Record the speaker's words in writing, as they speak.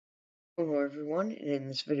Hello everyone, and in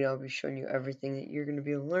this video I'll be showing you everything that you're going to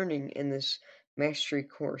be learning in this mastery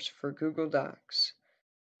course for Google Docs.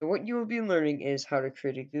 So what you will be learning is how to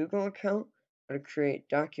create a Google account, how to create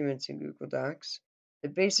documents in Google Docs, the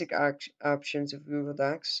basic options of Google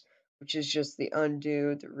Docs, which is just the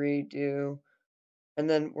undo, the redo, and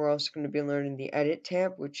then we're also going to be learning the edit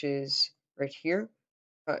tab, which is right here,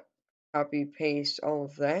 cut, copy, paste, all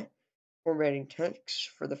of that, formatting text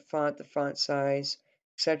for the font size,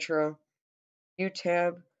 etc. View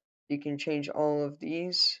tab, you can change all of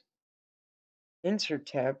these. Insert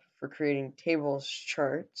tab for creating tables,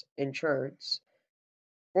 charts, and charts.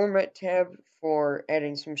 Format tab for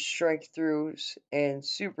adding some strike-throughs and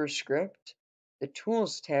superscript. The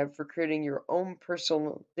Tools tab for creating your own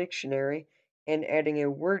personal dictionary and adding a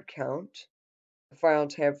word count. The File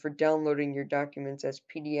tab for downloading your documents as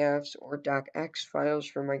PDFs or docx files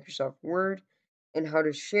from Microsoft Word, and how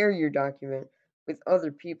to share your document with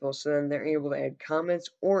other people so then they're able to add comments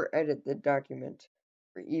or edit the document,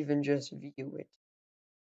 or even just view it.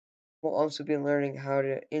 We'll also be learning how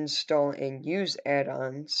to install and use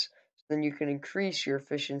add-ons, so then you can increase your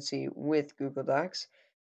efficiency with Google Docs.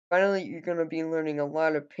 Finally, you're going to be learning a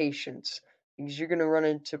lot of patience because you're going to run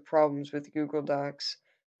into problems with Google Docs,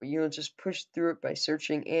 but you'll just push through it by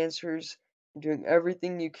searching answers and doing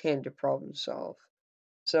everything you can to problem solve.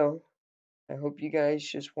 So, I hope you guys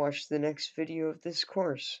just watch the next video of this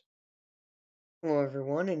course. Hello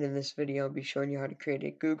everyone, and in this video I'll be showing you how to create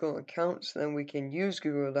a Google account so then we can use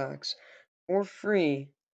Google Docs for free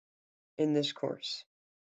in this course.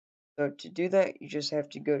 So to do that, you just have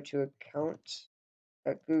to go to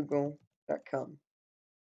accounts.google.com.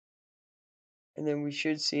 And then we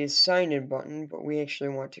should see a sign in button, but we actually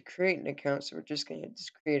want to create an account, so we're just going to hit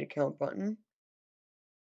this create account button.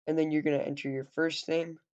 And then you're going to enter your first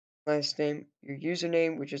name, last name, your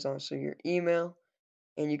username, which is also your email.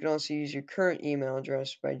 And you can also use your current email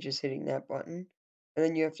address by just hitting that button. And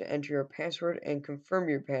then you have to enter your password and confirm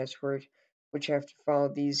your password, which have to follow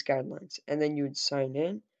these guidelines. And then you would sign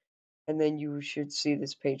in. And then you should see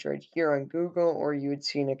this page right here on Google, or you would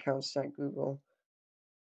see an accounts.google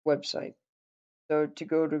website. So to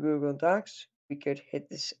go to Google Docs, we could hit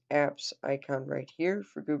this apps icon right here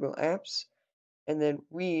for Google Apps. And then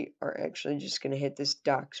we are actually just going to hit this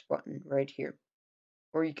Docs button right here.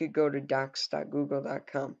 Or you could go to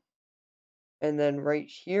docs.google.com. And then right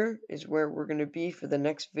here is where we're going to be for the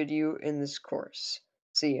next video in this course.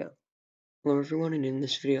 See ya. Hello everyone, and in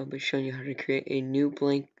this video I'll be showing you how to create a new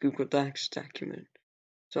blank Google Docs document.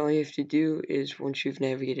 So all you have to do is, once you've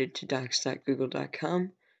navigated to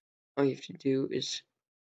docs.google.com, all you have to do is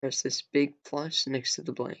press this big plus next to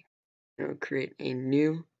the blank. And it'll create a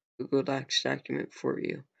new Google Docs document for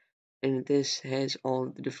you. And this has all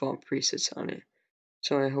of the default presets on it.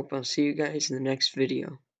 So I hope I'll see you guys in the next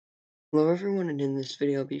video. Hello everyone, and in this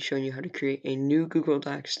video I'll be showing you how to create a new Google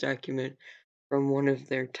Docs document from one of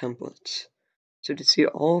their templates. So to see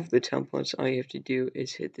all of the templates, all you have to do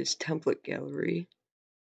is hit this template gallery,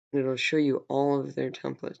 and it'll show you all of their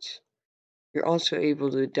templates. You're also able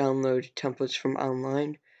to download templates from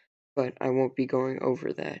online, but I won't be going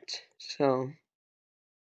over that. So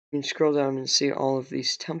you can scroll down and see all of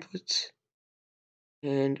these templates,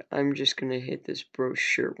 and I'm just going to hit this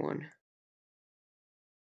brochure one.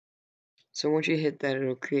 So once you hit that,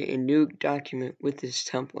 it'll create a new document with this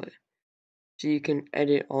template. So you can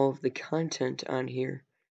edit all of the content on here,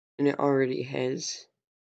 and it already has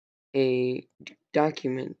a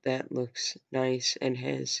document that looks nice and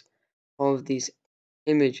has all of these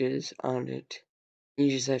images on it.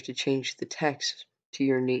 You just have to change the text to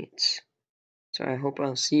your needs. So I hope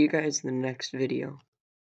I'll see you guys in the next video.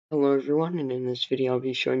 Hello everyone, and in this video I'll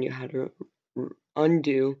be showing you how to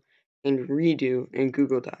undo and redo in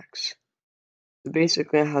Google Docs. So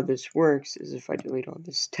basically how this works is, if I delete all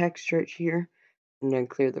this text right here and then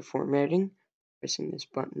clear the formatting, pressing this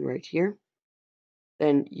button right here,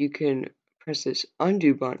 then you can press this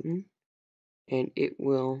undo button and it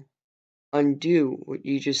will undo what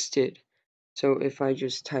you just did. So if I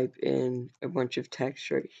just type in a bunch of text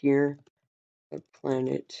right here, the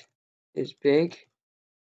planet is big,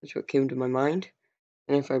 that's what came to my mind.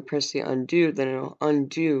 And if I press the undo, then it'll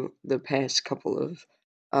undo the past couple of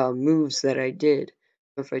moves that I did.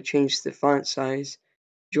 So if I change the font size,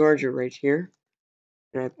 Georgia right here,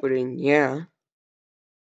 and I put in yeah,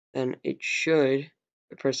 then it should,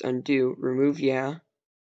 I press undo, remove yeah,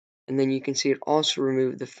 and then you can see it also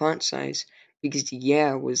removed the font size because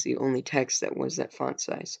yeah was the only text that was that font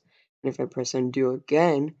size. And if I press undo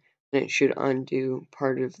again, then it should undo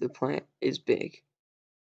part of the plant is big.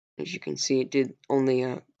 As you can see, it did only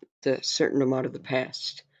the certain amount of the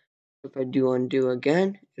past. If I do undo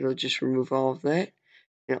again, it'll just remove all of that.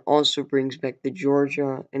 And it also brings back the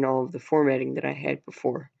Georgia and all of the formatting that I had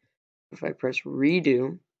before. If I press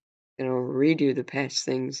redo, then it'll redo the past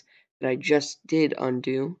things that I just did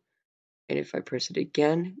undo. And if I press it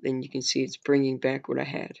again, then you can see it's bringing back what I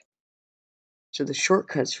had. So the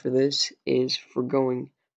shortcuts for this is for doing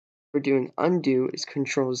undo is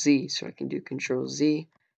Control Z. So I can do Control Z,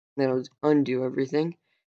 and that'll undo everything.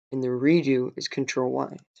 And the redo is Control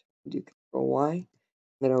Y. So I can do Control Y,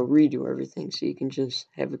 then I'll redo everything, so you can just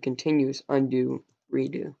have a continuous undo,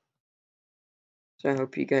 redo. So I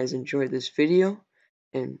hope you guys enjoyed this video,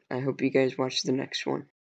 and I hope you guys watch the next one.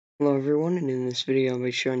 Hello everyone, and in this video I'll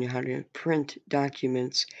be showing you how to print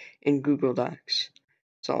documents in Google Docs.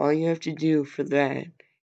 So all you have to do for that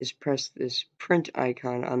is press this print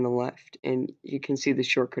icon on the left, and you can see the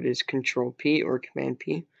shortcut is Control P or Command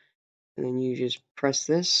P, and then you just press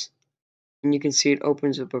this, and you can see it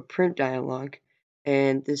opens up a print dialog.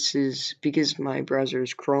 And this is because my browser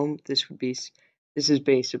is Chrome. This is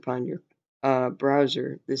based upon your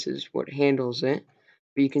browser. This is what handles it.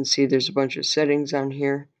 But you can see there's a bunch of settings on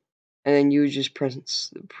here, and then you just press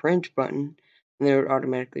the print button, and then it would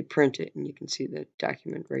automatically print it. And you can see the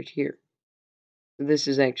document right here. So this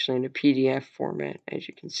is actually in a PDF format, as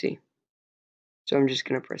you can see. So I'm just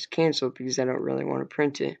going to press cancel because I don't really want to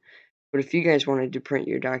print it. But if you guys wanted to print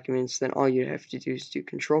your documents, then all you have to do is do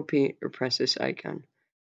Control P or press this icon.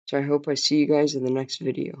 So I hope I see you guys in the next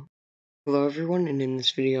video. Hello everyone, and in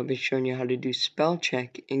this video I'll be showing you how to do spell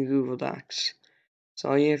check in Google Docs. So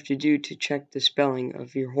all you have to do to check the spelling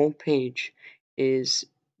of your whole page is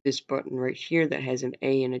this button right here that has an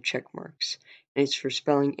A and a check marks. And it's for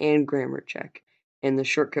spelling and grammar check. And the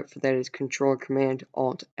shortcut for that is Control Command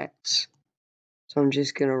Alt X. So I'm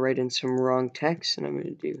just going to write in some wrong text, and I'm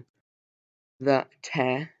going to do the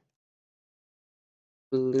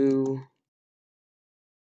blue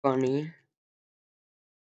bunny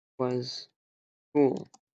was cool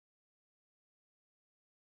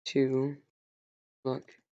to look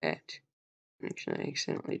at. Actually, I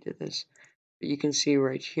accidentally did this. But you can see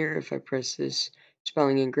right here, if I press this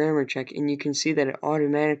spelling and grammar check, and you can see that it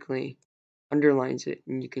automatically underlines it,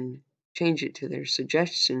 and you can change it to their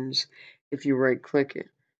suggestions if you right click it.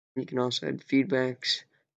 And you can also add feedbacks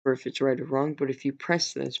for if it's right or wrong. But if you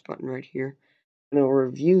press this button right here, it'll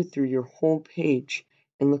review through your whole page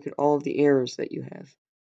and look at all of the errors that you have.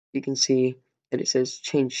 You can see that it says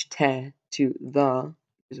change to the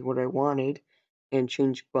is what I wanted, and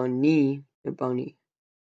change bunny to bunny.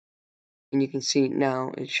 And you can see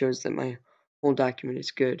now it shows that my whole document is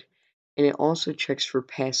good. And it also checks for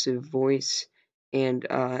passive voice and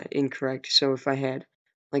incorrect. So if I had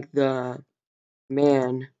like the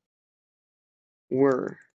man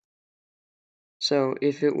were. So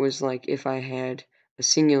if it was like if I had a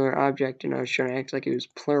singular object and I was trying to act like it was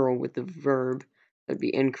plural with the verb, that'd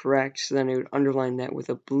be incorrect. So then I would underline that with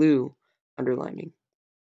a blue underlining.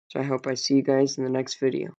 So I hope I see you guys in the next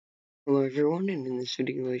video. Hello everyone, and in this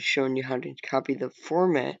video I'll be showing you how to copy the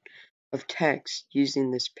format of text using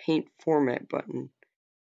this paint format button.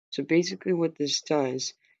 So basically what this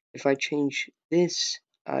does, if I change this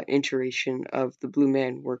iteration of the blue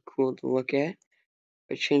man were cool to look at,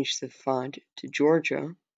 I change the font to Georgia,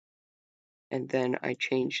 and then I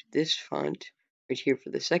change this font right here for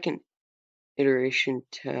the second iteration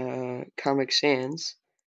to Comic Sans,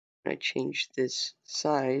 and I change this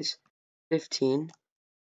size 15,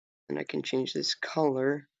 and I can change this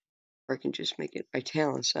color, or I can just make it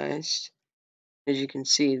italicized. As you can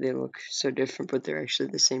see, they look so different, but they're actually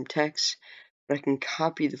the same text. But I can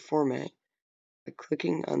copy the format by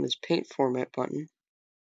clicking on this paint format button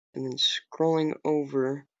and then scrolling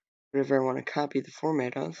over whatever I want to copy the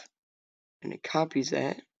format of, and it copies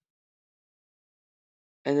that.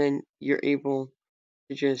 And then you're able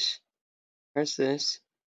to just press this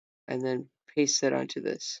and then paste that onto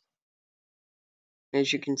this.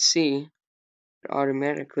 As you can see, it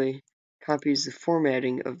automatically copies the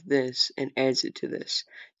formatting of this and adds it to this.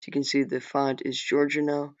 So you can see the font is Georgia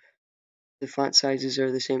now. The font sizes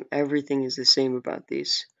are the same. Everything is the same about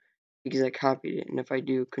these because I copied it. And if I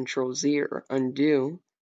do Control Z or undo,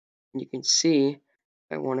 you can see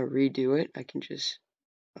if I want to redo it, I can just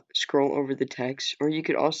scroll over the text, or you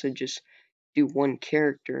could also just do one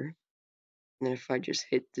character. And then if I just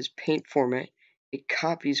hit this paint format, it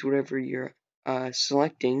copies whatever you're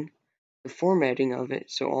selecting, the formatting of it.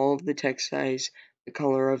 So all of the text size, the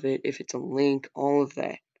color of it, if it's a link, all of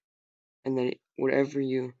that. And then whatever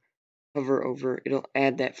you hover over, it'll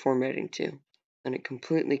add that formatting to, and it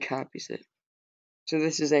completely copies it. So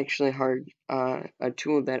this is actually a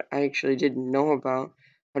tool that I actually didn't know about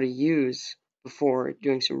how to use before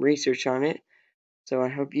doing some research on it. So I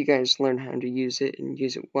hope you guys learn how to use it and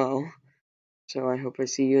use it well. So I hope I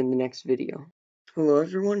see you in the next video. Hello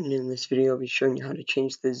everyone, and in this video I'll be showing you how to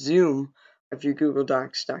change the zoom of your Google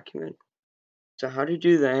Docs document. So how to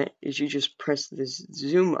do that is you just press this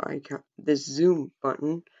zoom icon, this zoom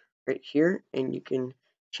button right here, and you can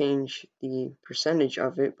change the percentage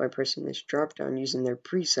of it by pressing this drop down using their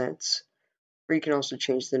presets, or you can also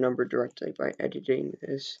change the number directly by editing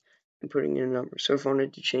this and putting in a number. So if I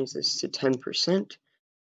wanted to change this to 10%,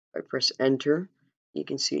 I press enter, you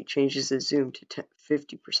can see it changes the zoom to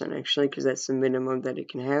 50% actually, because that's the minimum that it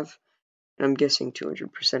can have. And I'm guessing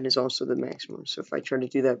 200% is also the maximum. So if I try to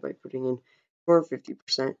do that by putting in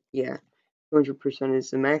 450%, yeah, 200%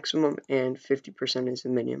 is the maximum and 50% is the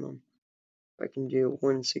minimum. I can do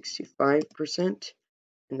 165%,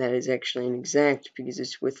 and that is actually an exact because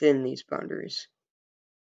it's within these boundaries.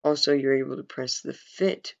 Also, you're able to press the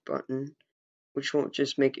fit button, which won't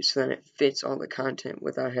just make it so that it fits all the content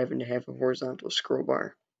without having to have a horizontal scroll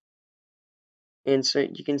bar. And so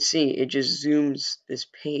you can see it just zooms this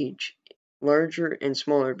page larger and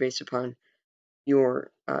smaller based upon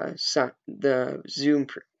your the zoom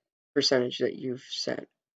percentage that you've set.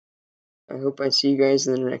 I hope I see you guys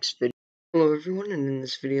in the next video. Hello everyone, and in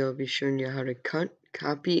this video I'll be showing you how to cut,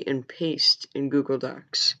 copy, and paste in Google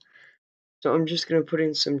Docs. So I'm just going to put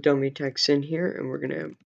in some dummy text in here, and we're going to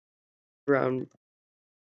have brown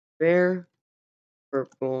bear,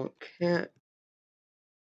 purple cat,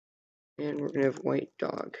 and we're going to have white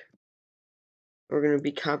dog. We're going to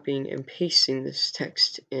be copying and pasting this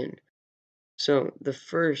text in. So the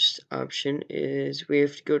first option is we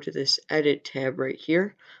have to go to this edit tab right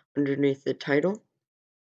here underneath the title,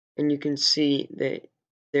 and you can see that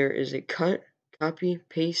there is a cut, copy,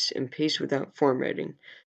 paste, and paste without formatting.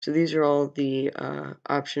 So these are all the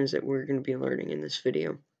options that we're going to be learning in this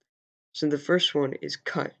video. So the first one is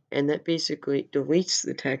cut, and that basically deletes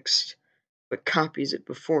the text but copies it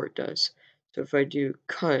before it does. So if I do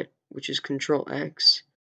cut, which is Control X,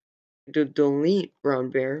 to delete brown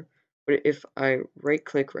bear, but if I right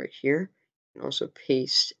click right here and also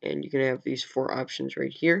paste, and you can have these four options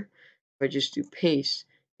right here. If I just do paste,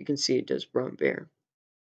 you can see it does brown bear.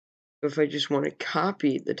 So if I just want to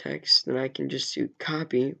copy the text, then I can just do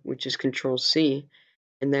copy, which is Control C,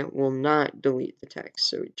 and that will not delete the text,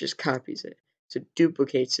 so it just copies it, so it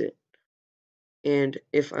duplicates it. And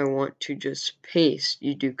if I want to just paste,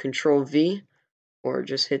 you do Control V, or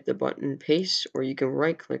just hit the button paste, or you can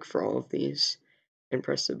right click for all of these and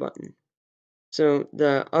press the button. So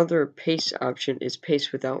the other paste option is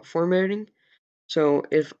paste without formatting. So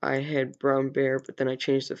if I had brown bear, but then I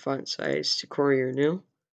changed the font size to Courier New,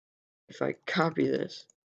 if I copy this,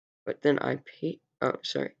 but then I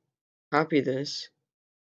copy this,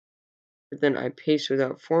 but then I paste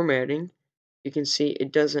without formatting, you can see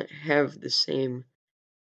it doesn't have the same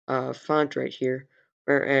font right here.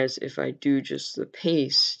 Whereas if I do just the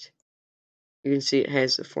paste, you can see it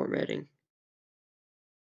has the formatting.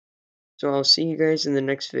 So I'll see you guys in the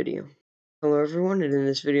next video. Hello everyone, and in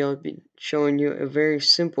this video I'll be showing you a very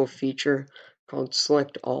simple feature called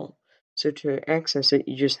Select All. So to access it,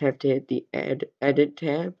 you just have to hit the Edit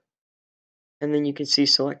tab, and then you can see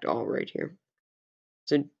Select All right here.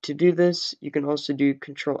 So to do this, you can also do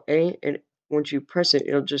Control A, and once you press it,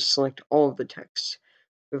 it'll just select all of the text.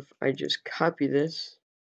 If I just copy this,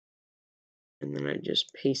 and then I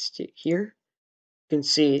just paste it here, you can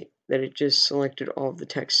see that it just selected all of the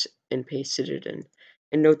text and pasted it in.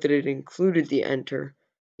 And note that it included the enter,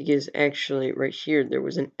 because actually right here there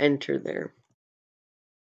was an enter there.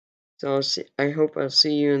 So I hope I'll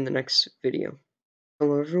see you in the next video.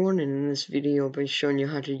 Hello everyone, and in this video I'll be showing you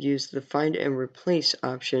how to use the find and replace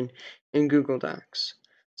option in Google Docs.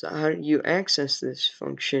 So how you access this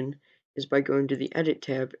function is by going to the edit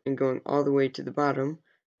tab and going all the way to the bottom, and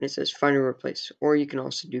it says find and replace, or you can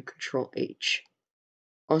also do Control H.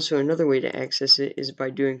 Also, another way to access it is by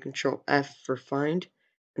doing Control F for find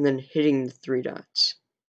and then hitting the three dots.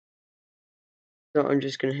 So I'm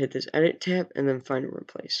just going to hit this edit tab and then find and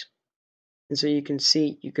replace. And so you can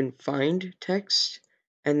see you can find text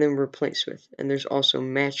and then replace with. And there's also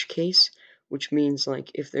match case, which means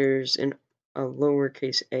like if there's a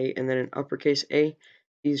lowercase a and then an uppercase A,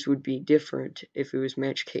 these would be different if it was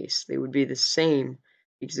match case. They would be the same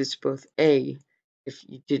because it's both A if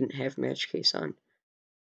you didn't have match case on.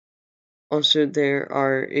 Also, there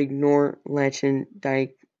are ignore Latin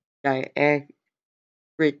diacritics.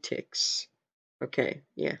 Okay,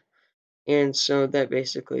 yeah. And so that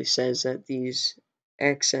basically says that these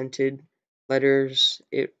accented letters,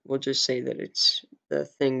 it will just say that it's the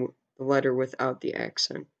letter without the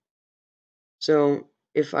accent. So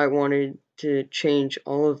if I wanted to change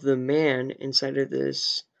all of the man inside of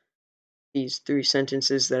these 3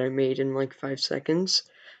 sentences that I made in like 5 seconds,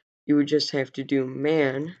 you would just have to do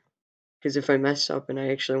man, because if I mess up and I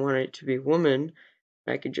actually want it to be woman,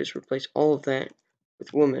 I could just replace all of that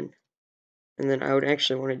with woman. And then I would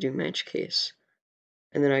actually want to do match case.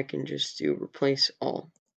 And then I can just do replace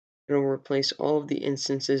all. It'll replace all of the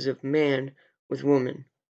instances of man with woman.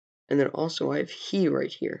 And then also I have he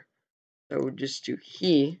right here. So I would just do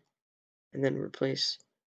he and then replace.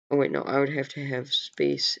 Oh wait, no, I would have to have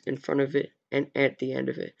space in front of it and at the end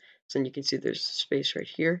of it. So then you can see there's space right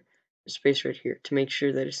here, space right here, to make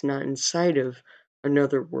sure that it's not inside of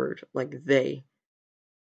another word like they.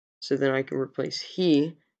 So then I can replace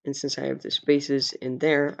he, and since I have the spaces in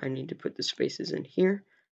there, I need to put the spaces in here.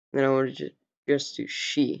 And then I want to just do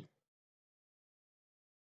she.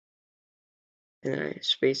 And then I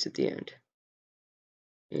space at the end.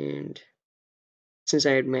 And since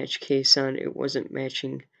I had match case on, it wasn't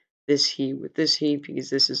matching this he with this he because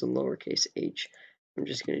this is a lowercase h. I'm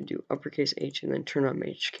just going to do uppercase H and then turn on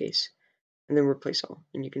match case and then replace all.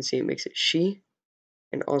 And you can see it makes it she,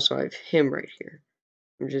 and also I have him right here.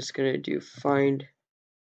 I'm just going to do find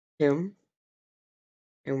him,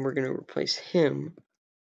 and we're going to replace him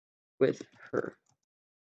with her,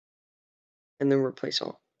 and then replace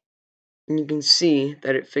all. And you can see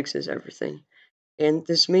that it fixes everything. And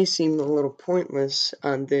this may seem a little pointless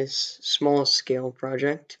on this small scale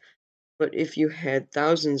project, but if you had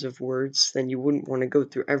thousands of words, then you wouldn't want to go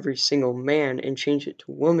through every single man and change it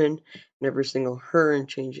to woman, and every single her and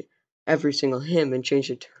change it, every single him and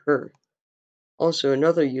change it to her. Also,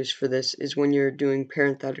 another use for this is when you're doing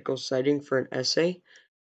parenthetical citing for an essay,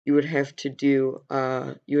 you would have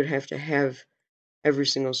to have every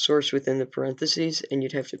single source within the parentheses, and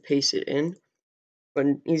you'd have to paste it in. But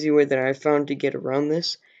an easy way that I found to get around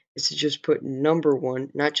this is to just put number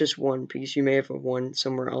 1, not just 1, because you may have a 1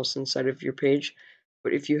 somewhere else inside of your page.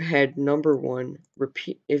 But if you had number 1,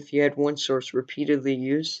 if you had one source repeatedly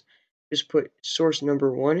used, just put source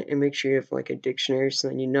number 1 and make sure you have like a dictionary so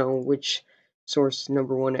then you know which source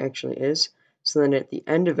number 1 actually is. So then at the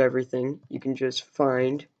end of everything, you can just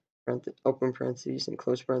find, open parentheses and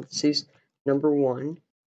close parentheses, number 1,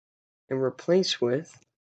 and replace with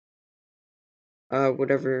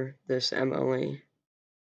whatever this MLA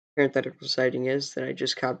parenthetical citing is that I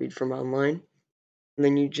just copied from online. And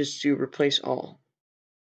then you just do replace all.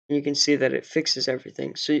 And you can see that it fixes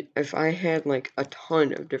everything. So if I had like a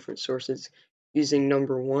ton of different sources using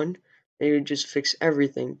number 1, then it would just fix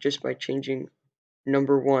everything just by changing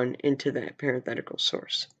number 1 into that parenthetical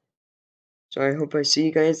source. So I hope I see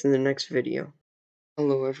you guys in the next video.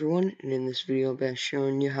 Hello everyone, and in this video I'll be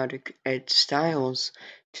showing you how to add styles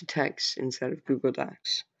to text inside of Google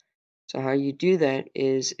Docs. So how you do that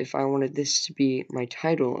is, if I wanted this to be my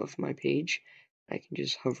title of my page, I can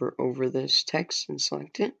just hover over this text and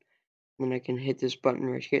select it. And then I can hit this button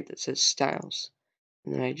right here that says styles.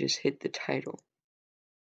 And then I just hit the title.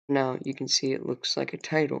 Now you can see it looks like a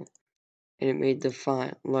title. And it made the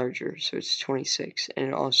font larger, so it's 26. And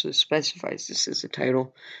it also specifies this as a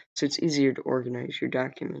title, so it's easier to organize your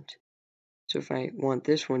document. So if I want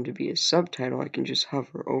this one to be a subtitle, I can just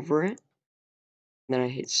hover over it. And then I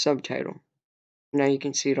hit subtitle. Now you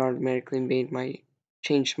can see it automatically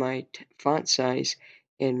changed my font size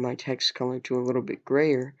and my text color to a little bit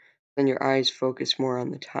grayer. Then your eyes focus more on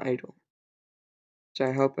the title. So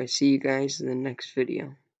I hope I see you guys in the next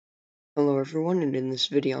video. Hello everyone, and in this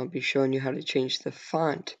video I'll be showing you how to change the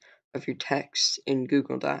font of your text in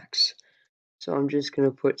Google Docs. So I'm just going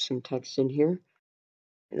to put some text in here,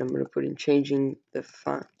 and I'm going to put in changing the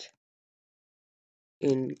font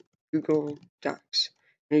in Google Docs.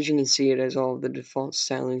 And as you can see, it has all of the default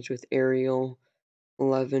stylings with Arial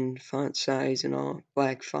 11 font size and all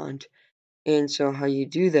black font. And so how you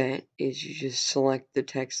do that is you just select the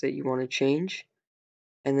text that you want to change,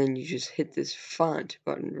 and then you just hit this font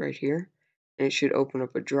button right here, and it should open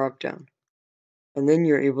up a drop down. And then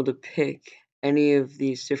you're able to pick any of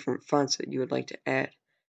these different fonts that you would like to add.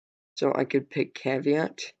 So I could pick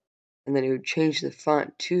caveat, and then it would change the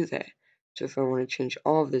font to that. So if I want to change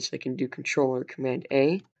all of this, I can do Control or Command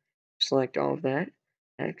A, select all of that,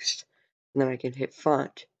 next, and then I can hit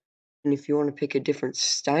font. And if you want to pick a different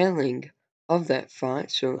styling of that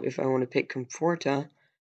font, so if I want to pick Comforta,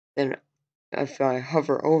 then if I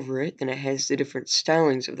hover over it, then it has the different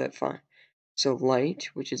stylings of that font. So light,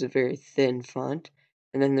 which is a very thin font,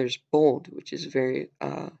 and then there's bold, which is very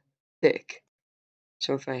thick.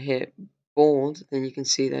 So if I hit bold, then you can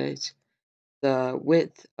see that it's the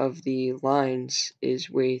width of the lines is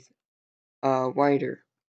wider.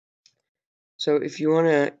 So if you want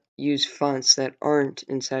to use fonts that aren't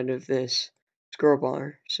inside of this scroll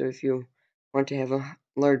bar. So if you want to have a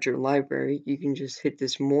larger library, you can just hit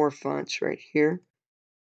this more fonts right here,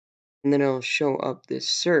 and then it'll show up this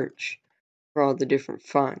search for all the different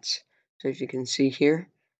fonts. So as you can see here,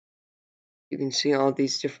 you can see all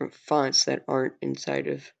these different fonts that aren't inside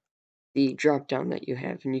of the drop down that you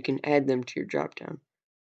have, and you can add them to your drop down.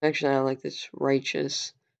 Actually, I like this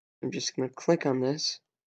righteous. I'm just going to click on this,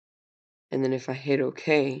 and then if I hit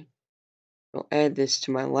OK, it'll add this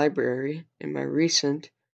to my library in my recent,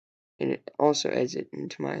 and it also adds it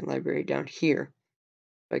into my library down here.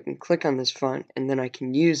 So I can click on this font, and then I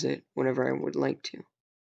can use it whenever I would like to.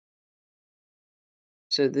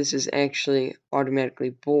 So this is actually automatically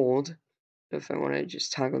bold. So if I want to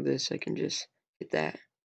just toggle this, I can just hit that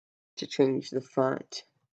to change the font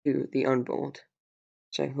to the unbold.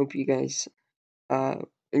 So I hope you guys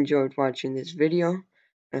enjoyed watching this video.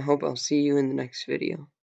 I hope I'll see you in the next video.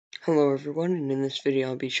 Hello everyone, and in this video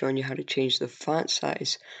I'll be showing you how to change the font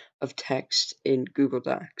size of text in Google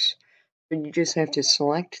Docs. But you just have to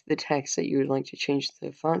select the text that you would like to change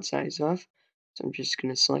the font size of. So I'm just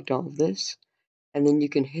going to select all of this. And then you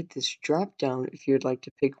can hit this drop down if you would like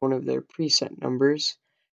to pick one of their preset numbers.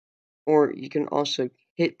 Or you can also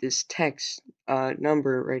hit this text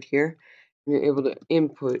number right here, and you're able to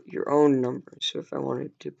input your own number. So if I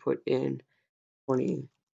wanted to put in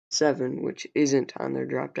 27, which isn't on their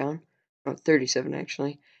drop down, 37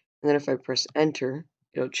 actually, and then if I press enter,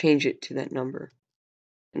 it'll change it to that number.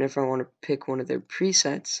 And if I want to pick one of their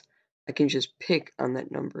presets, I can just pick on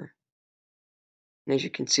that number. And as you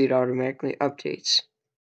can see, it automatically updates.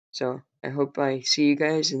 So I hope I see you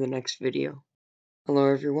guys in the next video. Hello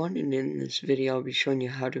everyone, and in this video I'll be showing you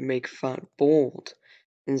how to make font bold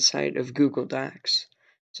inside of Google Docs.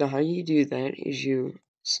 So how you do that is you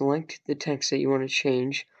select the text that you want to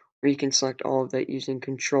change, or you can select all of that using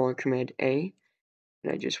Control or Command A.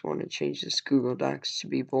 And I just want to change this Google Docs to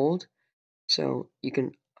be bold. So you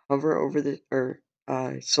can hover over the, or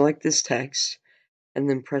select this text, and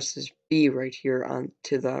then press this B right here on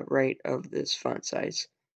to the right of this font size.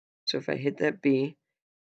 So if I hit that B,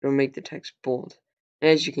 it'll make the text bold. And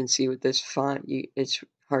as you can see with this font, it's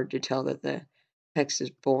hard to tell that the text is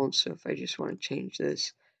bold. So if I just want to change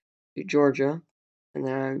this to Georgia, and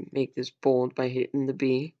then I make this bold by hitting the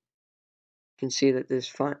B, you can see that this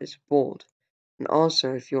font is bold. And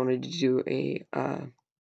also, if you wanted to do if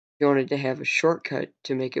you wanted to have a shortcut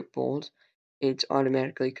to make it bold, it's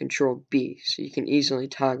automatically Control B. So you can easily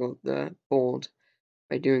toggle the bold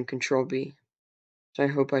by doing Control B. So I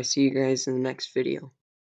hope I see you guys in the next video.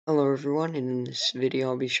 Hello everyone, and in this video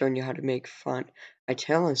I'll be showing you how to make font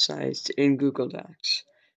italicized in Google Docs.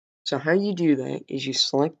 So how you do that is you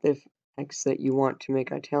select the text that you want to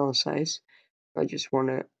make italicized. I just want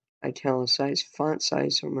to italicize font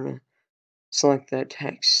size, so I'm going to select that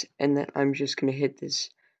text, and then I'm just going to hit this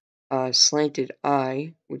slanted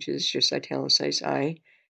I, which is just italicized I,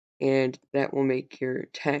 and that will make your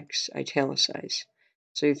text italicized.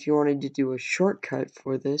 So if you wanted to do a shortcut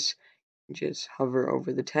for this, just hover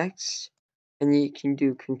over the text, and then you can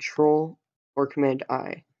do Control or Command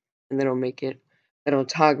I, and that'll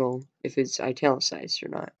toggle if it's italicized or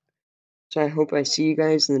not. So I hope I see you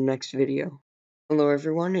guys in the next video. Hello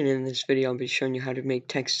everyone, and in this video I'll be showing you how to make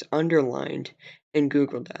text underlined in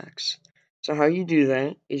Google Docs. So how you do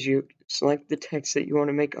that is you select the text that you want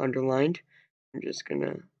to make underlined. I'm just going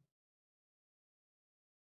to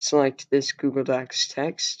select this Google Docs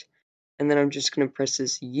text, and then I'm just going to press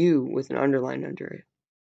this U with an underline under it.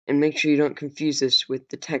 And make sure you don't confuse this with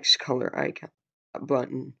the text color icon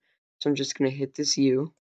button. So I'm just going to hit this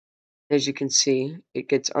U. As you can see, it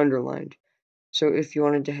gets underlined. So if you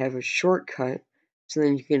wanted to have a shortcut, so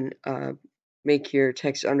then you can make your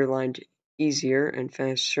text underlined easier and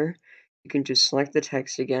faster, you can just select the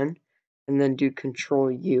text again, and then do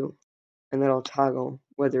Control U, and that'll toggle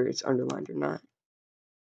whether it's underlined or not.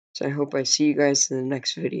 So I hope I see you guys in the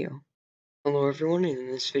next video. Hello everyone, and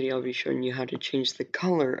in this video I'll be showing you how to change the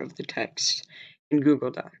color of the text in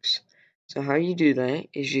Google Docs. So how you do that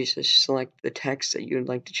is you just select the text that you would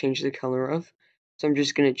like to change the color of. So I'm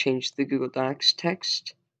just going to change the Google Docs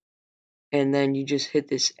text, and then you just hit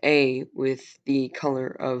this A with the color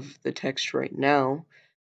of the text right now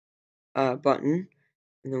button,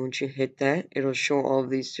 and then once you hit that, it'll show all of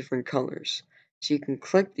these different colors. So you can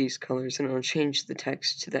click these colors and it'll change the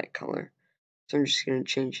text to that color. So I'm just going to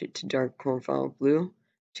change it to dark cornflower blue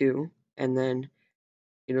too, and then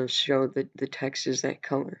it'll show that the text is that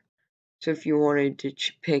color. So if you wanted to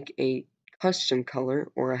pick a custom color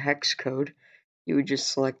or a hex code, you would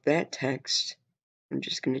just select that text. I'm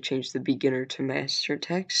just going to change the beginner to master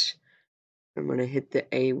text, I'm going to hit the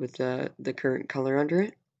A with the current color under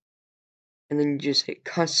it, and then you just hit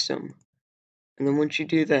custom. And then once you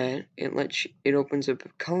do that, it opens up a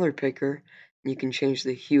color picker, and you can change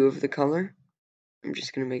the hue of the color. I'm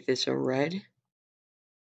just going to make this a red,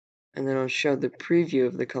 and then I'll show the preview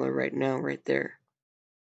of the color right now, right there.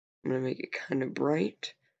 I'm going to make it kind of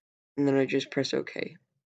bright, and then I just press OK.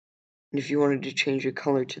 And if you wanted to change a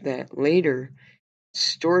color to that later, it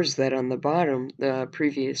stores that on the bottom, the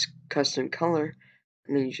previous custom color,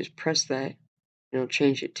 and then you just press that, and it'll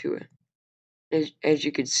change it to it. As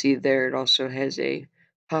you can see there, it also has a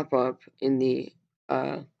pop-up in the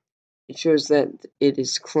it shows that it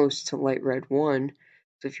is close to light red 1.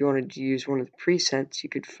 So if you wanted to use one of the presets, you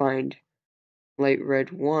could find light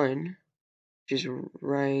red 1, which is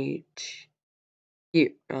right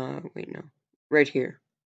here. Right here.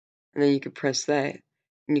 And then you could press that,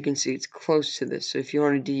 and you can see it's close to this. So if you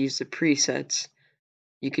wanted to use the presets,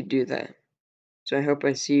 you could do that. So I hope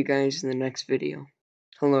I see you guys in the next video.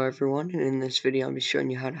 Hello everyone, and in this video I'll be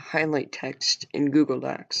showing you how to highlight text in Google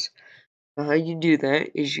Docs. Now how you do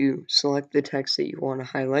that is you select the text that you want to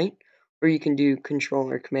highlight, or you can do Control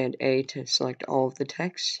or Command A to select all of the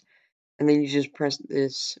text, and then you just press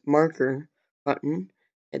this marker button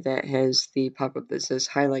that has the pop-up that says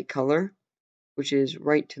highlight color, which is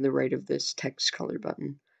right to the right of this text color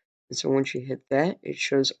button. And so once you hit that, it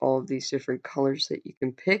shows all of these different colors that you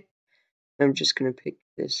can pick. I'm just going to pick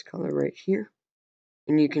this color right here,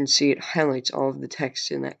 and you can see it highlights all of the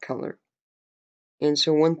text in that color. And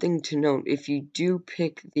so one thing to note, if you do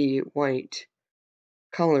pick the white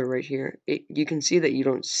color right here, you can see that you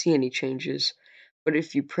don't see any changes. But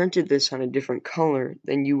if you printed this on a different color,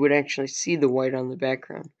 then you would actually see the white on the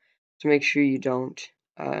background. So make sure you don't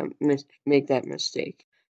make that mistake.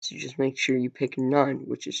 So just make sure you pick none,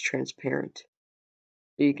 which is transparent.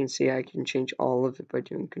 So you can see I can change all of it by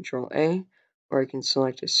doing Control A, or I can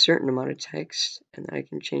select a certain amount of text, and then I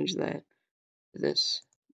can change that to this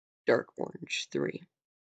dark orange 3.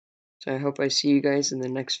 So I hope I see you guys in the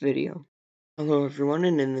next video. Hello everyone,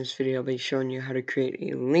 and in this video I'll be showing you how to create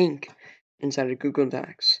a link inside of Google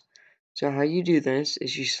Docs. So how you do this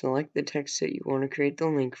is you select the text that you want to create the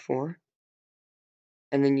link for,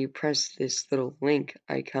 and then you press this little link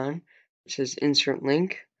icon. It says insert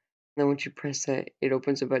link. And then once you press that, it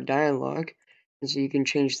opens up a dialog, and so you can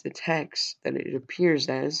change the text that it appears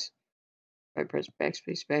as. If I press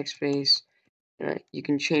backspace, you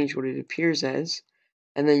can change what it appears as,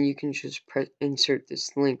 and then you can just insert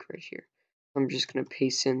this link right here. I'm just going to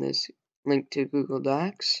paste in this link to Google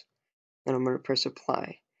Docs, and I'm going to press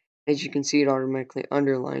apply. As you can see, it automatically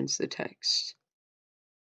underlines the text.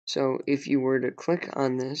 So if you were to click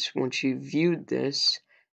on this, once you viewed this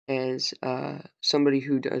as somebody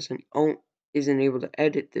who isn't able to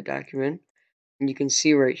edit the document, and you can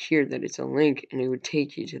see right here that it's a link, and it would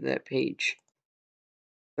take you to that page.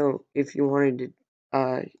 So if you wanted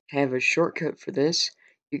to have a shortcut for this,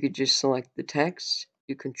 you could just select the text,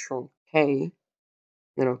 do Control K,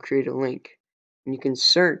 then it'll create a link. And you can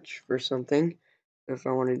search for something. So if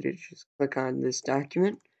I wanted to just click on this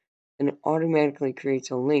document, and it automatically creates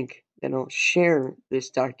a link that'll share this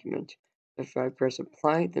document. If I press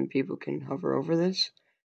apply, then people can hover over this.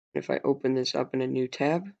 And if I open this up in a new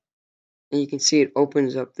tab, and you can see it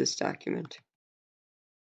opens up this document.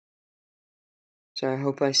 So I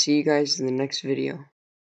hope I see you guys in the next video.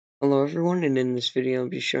 Hello everyone, and in this video I'll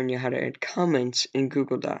be showing you how to add comments in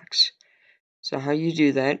Google Docs. So how you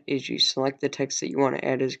do that is you select the text that you want to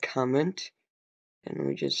add as a comment, and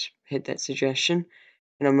we just hit that suggestion,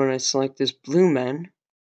 and I'm going to select this blue men,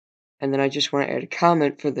 and then I just want to add a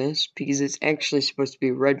comment for this because it's actually supposed to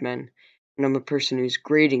be red men, and I'm a person who's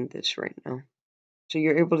grading this right now. So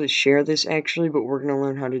you're able to share this actually, but we're going to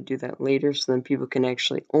learn how to do that later so then people can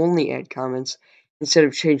actually only add comments instead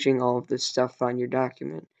of changing all of this stuff on your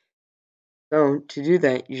document. So to do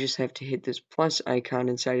that, you just have to hit this plus icon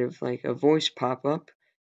inside of like a voice pop-up,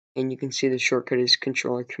 and you can see the shortcut is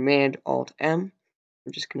Control or Command Alt M.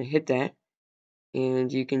 I'm just going to hit that,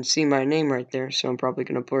 and you can see my name right there, so I'm probably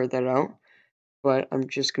going to blur that out, but I'm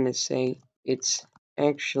just going to say it's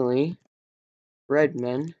actually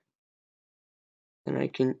Redmen, and I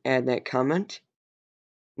can add that comment,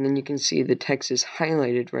 and then you can see the text is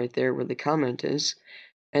highlighted right there where the comment is,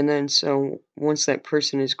 and then so once that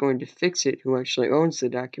person is going to fix it who actually owns the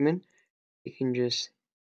document, you can just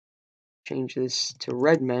change this to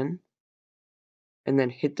Redmen, and then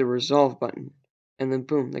hit the resolve button, and then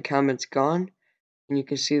boom, the comment's gone, and you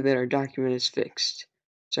can see that our document is fixed.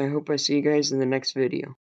 So I hope I see you guys in the next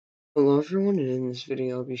video. Hello everyone, and in this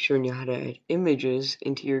video I'll be showing you how to add images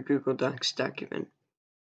into your Google Docs document.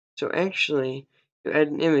 So actually, To add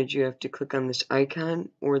an image, you have to click on this icon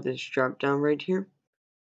or this drop down right here.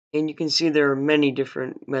 And you can see there are many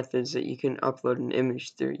different methods that you can upload an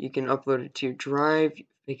image through. You can upload it to your drive,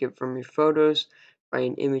 pick it from your photos,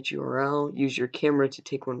 find an image URL, use your camera to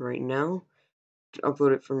take one right now, to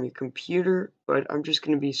upload it from your computer, but I'm just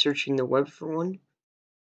going to be searching the web for one.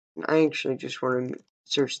 And I actually just want to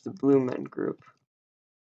search the Blue Men group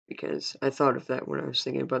because I thought of that when I was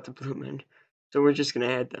thinking about the Blue Men. So we're just going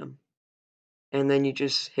to add them. And then you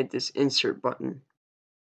just hit this insert button.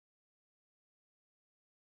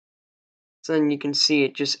 So then you can see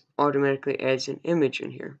it just automatically adds an image in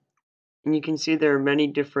here. And you can see there are many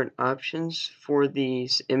different options for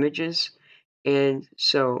these images. And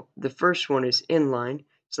so the first one is inline.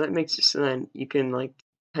 So that makes it so then you can like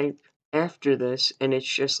type after this and it's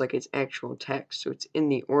just like it's actual text. So it's in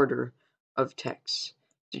the order of text.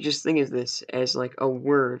 So just think of this as like a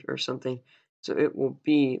word or something. So it will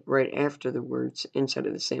be right after the words inside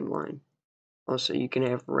of the same line. Also, you can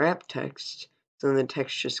have wrap text. So then the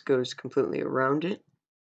text just goes completely around it.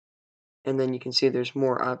 And then you can see there's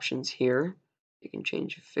more options here. You can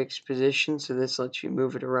change a fixed position, so this lets you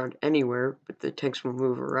move it around anywhere, but the text will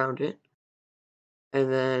move around it.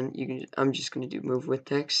 And then I'm just going to do move with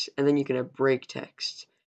text, and then you can have break text.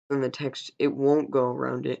 Then the text, it won't go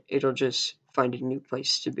around it, it'll just find a new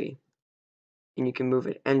place to be. And you can move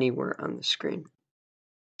it anywhere on the screen.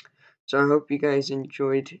 So I hope you guys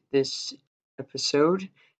enjoyed this episode,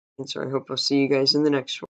 and so I hope I'll see you guys in the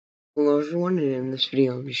next one. Hello everyone, and in this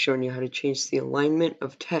video I'll be showing you how to change the alignment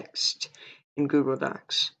of text in Google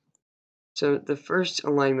Docs. So the first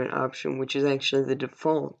alignment option, which is actually the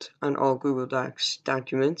default on all Google Docs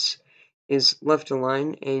documents, is left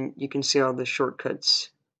align, and you can see all the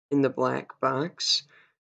shortcuts in the black box.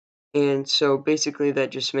 And so basically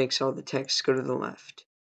that just makes all the text go to the left.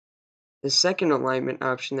 The second alignment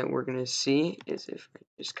option that we're going to see is, if I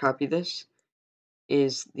just copy this,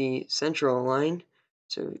 is the central align.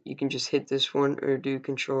 So you can just hit this one or do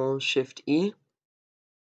Control-Shift-E.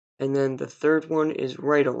 And then the third one is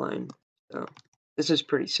right align. So this is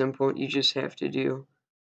pretty simple. You just have to do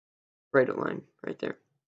right align right there.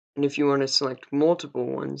 And if you want to select multiple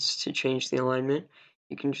ones to change the alignment,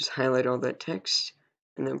 you can just highlight all that text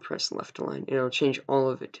and then press left align. It'll change all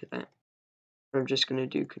of it to that. I'm just going to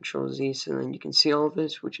do Control-Z so then you can see all of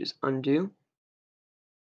this, which is undo.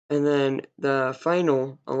 And then the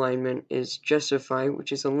final alignment is justify,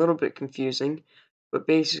 which is a little bit confusing, but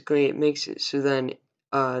basically it makes it so then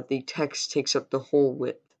the text takes up the whole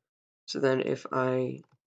width. So then if I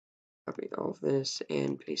copy all of this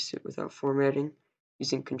and paste it without formatting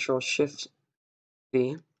using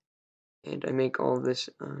Control-Shift-V, and I make all of this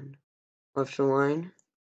on left align,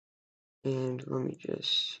 and let me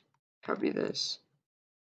just copy this.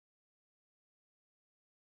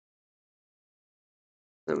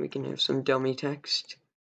 Then we can have some dummy text.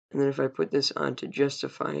 And then if I put this onto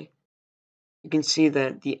justify, you can see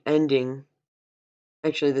that the ending,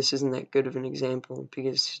 actually this isn't that good of an example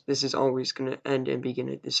because this is always going to end and begin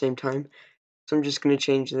at the same time. So I'm just going to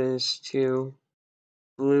change this to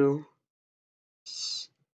blue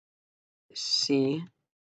C,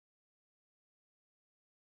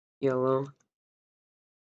 yellow,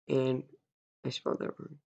 and I spelled that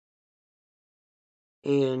wrong.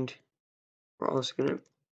 And we're also going to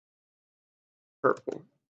purple.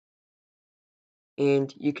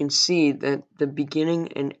 And you can see that the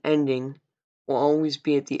beginning and ending will always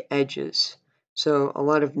be at the edges. So a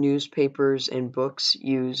lot of newspapers and books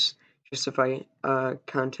use justify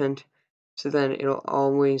content. So then it'll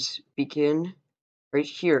always begin right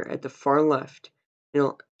here at the far left.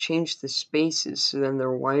 It'll change the spaces so then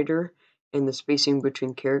they're wider and the spacing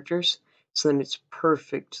between characters. So then it's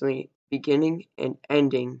perfectly beginning and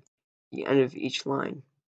ending the end of each line.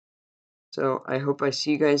 So I hope I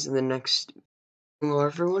see you guys in the next. Hello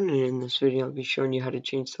everyone, and in this video I'll be showing you how to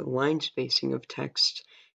change the line spacing of text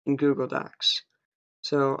in Google Docs.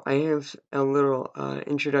 So I have a little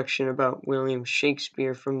introduction about William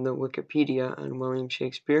Shakespeare from the Wikipedia on William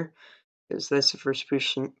Shakespeare, because that's the first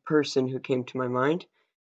person who came to my mind.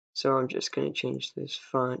 So I'm just going to change this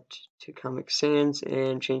font to Comic Sans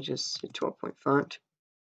and change this to 12-point font.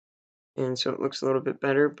 And so it looks a little bit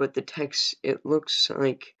better, but the text, it looks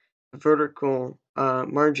like the vertical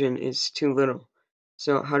margin is too little.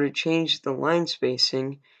 So how to change the line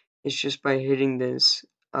spacing is just by hitting this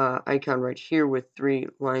icon right here with 3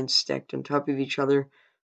 lines stacked on top of each other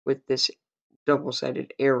with this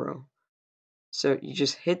double-sided arrow. So you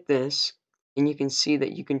just hit this, and you can see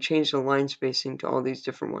that you can change the line spacing to all these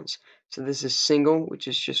different ones. So this is single, which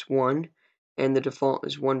is just 1, and the default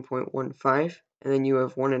is 1.15, and then you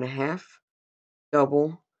have 1.5,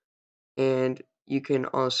 double, and you can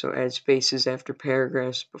also add spaces after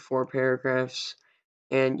paragraphs, before paragraphs,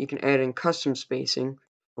 and you can add in custom spacing,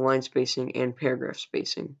 line spacing, and paragraph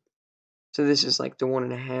spacing. So this is like the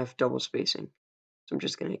 1.5 double spacing. So I'm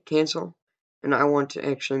just going to hit cancel, and I want to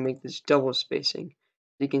actually make this double spacing.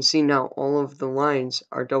 You can see now all of the lines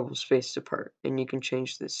are double spaced apart, and you can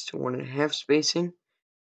change this to 1.5 spacing.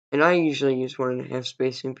 And I usually use 1.5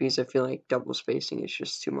 spacing because I feel like double spacing is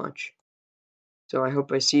just too much. So I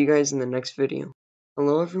hope I see you guys in the next video.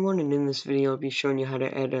 Hello everyone, and in this video I'll be showing you how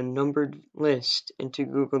to add a numbered list into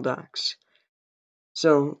Google Docs.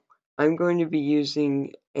 So I'm going to be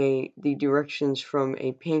using the directions from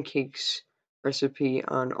a pancakes recipe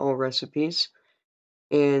on all recipes.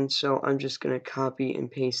 And so I'm just going to copy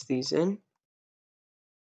and paste these in.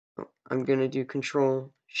 I'm going to do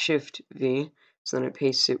Control Shift V, so then it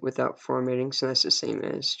pastes it without formatting. So that's the same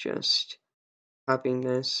as just copying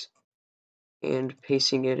this and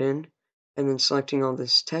pasting it in, and then selecting all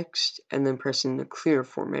this text, and then pressing the clear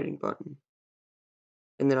formatting button.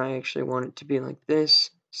 And then I actually want it to be like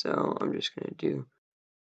this, so I'm just going to do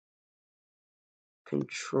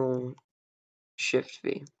Control Shift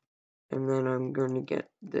V. And then I'm going to get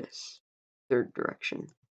this third direction.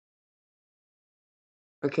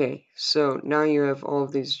 Okay, so now you have all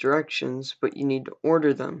of these directions, but you need to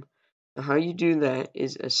order them. Now how you do that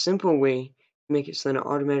is a simple way to make it so that it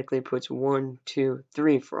automatically puts 1, 2,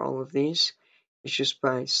 3 for all of these. It's just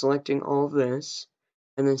by selecting all of this,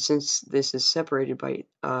 and then since this is separated by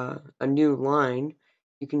a new line,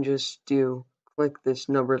 you can just click this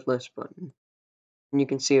numbered list button, and you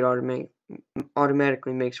can see it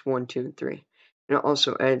automatically makes 1, 2, and 3. And it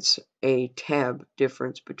also adds a tab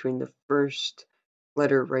difference between the first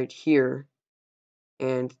letter right here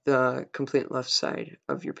and the complete left side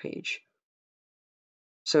of your page.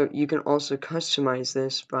 So you can also customize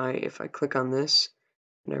this by, if I click on this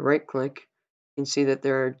and I right click, you can see that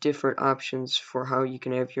there are different options for how you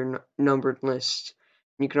can have your numbered list.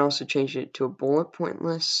 You can also change it to a bullet point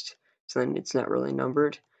list, so then it's not really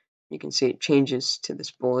numbered. You can see it changes to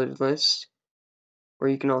this bulleted list. Or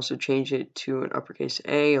you can also change it to an uppercase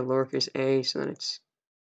A, a lowercase a, so then it's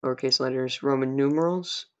lowercase letters, Roman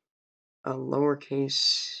numerals,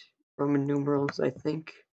 lowercase Roman numerals, I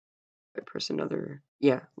think. I press another,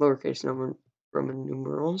 yeah, lowercase Roman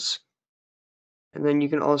numerals. And then you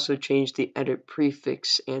can also change the edit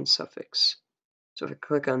prefix and suffix. So if I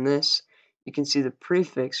click on this, you can see the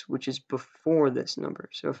prefix, which is before this number.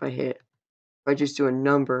 So if I just do a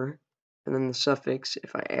number, and then the suffix,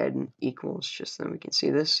 if I add an equals, just then we can see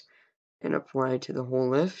this, and apply to the whole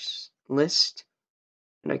list.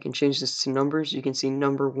 And I can change this to numbers. You can see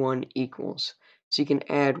number 1 equals. So you can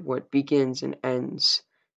add what begins and ends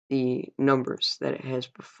the numbers that it has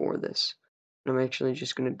before this. And I'm actually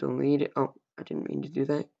just going to delete it. Oh, I didn't mean to do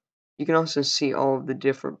that. You can also see all of the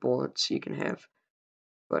different bullets you can have.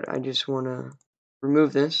 But I just want to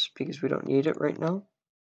remove this because we don't need it right now.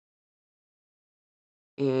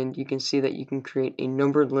 And you can see that you can create a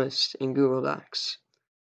numbered list in Google Docs.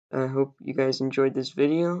 I hope you guys enjoyed this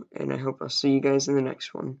video, and I hope I'll see you guys in the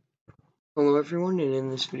next one. Hello everyone, and in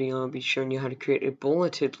this video I'll be showing you how to create a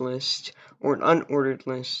bulleted list or an unordered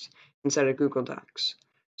list inside of Google Docs.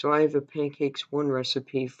 So I have a pancakes 1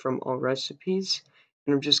 recipe from all recipes,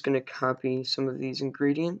 and I'm just going to copy some of these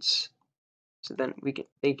ingredients so that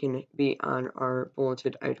they can be on our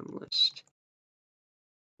bulleted item list.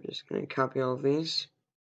 I'm just going to copy all of these.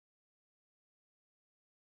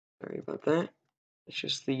 Sorry about that. It's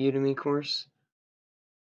just the Udemy course.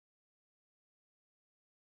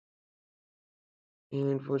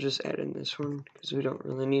 And we'll just add in this one because we don't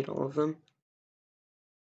really need all of them.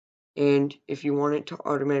 And if you want it to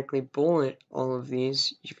automatically bullet all of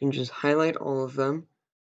these, you can just highlight all of them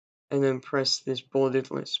and then press this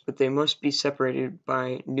bulleted list, but they must be separated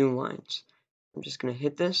by new lines. I'm just going to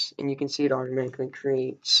hit this, and you can see it automatically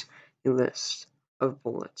creates a list of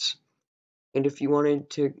bullets. And if you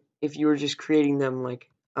were just creating them like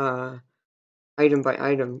item by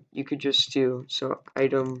item, you could just do, so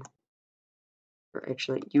item, or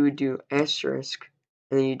actually you would do asterisk,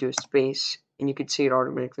 and then you do a space, and you could see it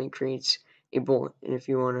automatically creates a bullet. And if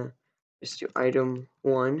you want to just do item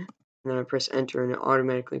 1, and then I press enter, and it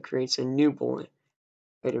automatically creates a new bullet.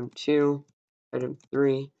 Item 2, item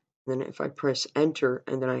 3, and then if I press enter,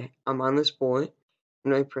 and then I'm on this bullet,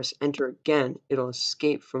 and I press enter again, it'll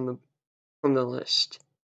escape from the list.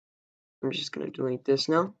 I'm just going to delete this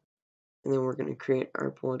now, and then we're going to create our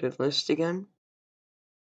bulleted list again.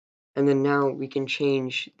 And then now we can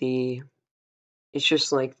change it's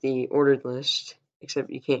just like the ordered list, except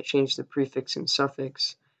you can't change the prefix and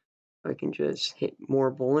suffix. I can just hit more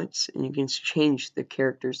bullets, and you can change the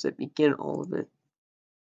characters that begin all of it.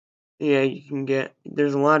 yeah, you can get,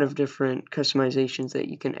 there's a lot of different customizations that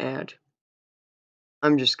you can add.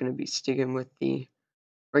 I'm just going to be sticking with the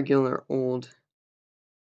regular old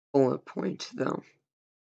bullet point though.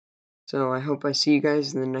 So I hope I see you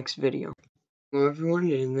guys in the next video. Hello everyone,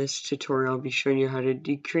 in this tutorial I'll be showing you how to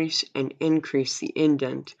decrease and increase the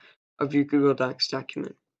indent of your Google Docs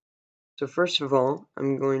document. So first of all,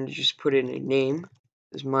 I'm going to just put in a name.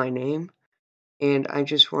 This is my name. And I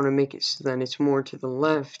just want to make it so that it's more to the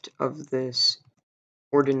left of this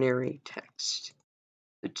ordinary text.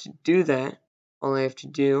 So to do that, all I have to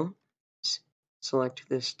do is select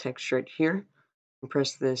this text right here and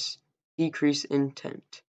press this decrease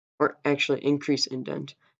indent, or actually increase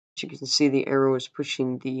indent. As you can see, the arrow is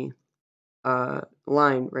pushing the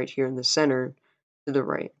line right here in the center to the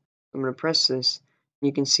right. I'm going to press this, and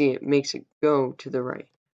you can see it makes it go to the right.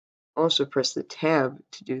 Also press the tab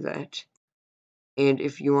to do that. And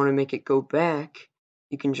if you want to make it go back,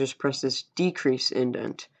 you can just press this decrease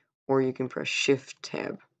indent, or you can press shift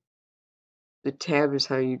tab. The tab is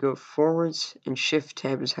how you go forwards, and shift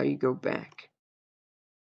tab is how you go back.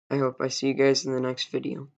 I hope I see you guys in the next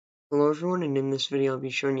video. Hello everyone, and in this video I'll be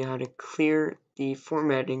showing you how to clear the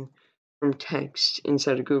formatting from text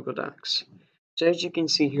inside of Google Docs. So as you can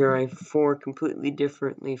see here, I have 4 completely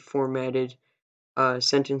differently formatted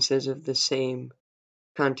sentences of the same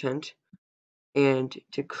content. And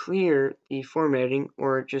to clear the formatting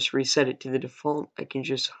or just reset it to the default, I can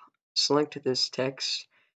just select this text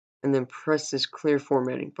and then press this clear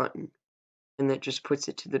formatting button. And that just puts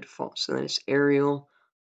it to the default. So then it's Arial,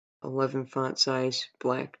 11 font size,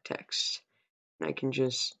 black text. And I can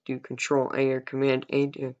just do Control A or Command A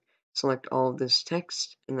to select all of this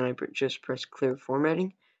text. And then I just press clear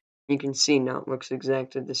formatting. You can see now it looks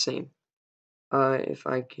exactly the same. If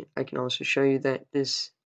I can also show you that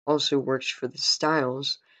this also works for the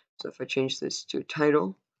styles. So if I change this to a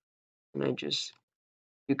title, and I just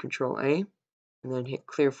do Control A, and then hit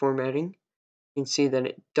clear formatting, you can see that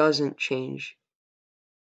it doesn't change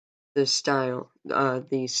the style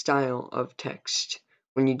of text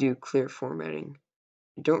when you do clear formatting.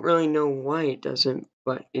 I don't really know why it doesn't,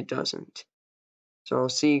 but it doesn't. So I'll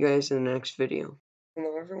see you guys in the next video.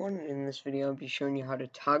 Hello everyone, and in this video I'll be showing you how to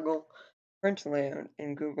toggle print layout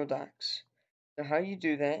in Google Docs. So how you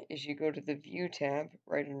do that is you go to the View tab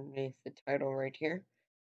right underneath the title right here,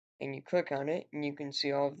 and you click on it, and you can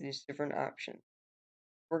see all of these different options.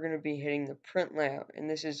 We're going to be hitting the print layout, and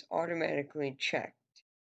this is automatically checked.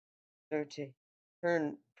 So to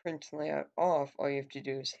turn print layout off, all you have to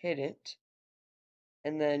do is hit it,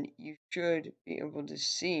 and then you should be able to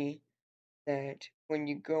see that when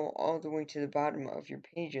you go all the way to the bottom of your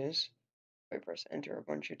pages, if I press enter a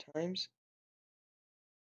bunch of times,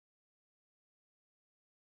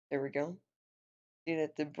 there we go. See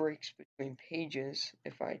that the breaks between pages,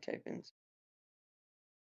 if I type in,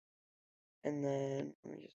 and then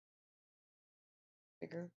let me just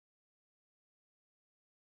bigger.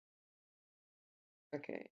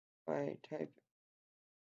 Okay, if I type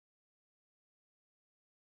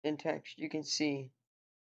in text, you can see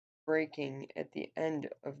breaking at the end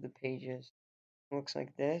of the pages. It looks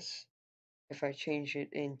like this. If I change it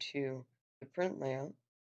into the print layout,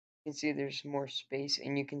 you can see there's more space,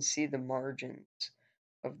 and you can see the margins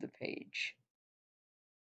of the page.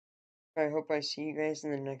 I hope I see you guys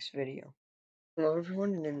in the next video. Hello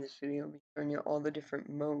everyone, and in this video I'll be showing you all the different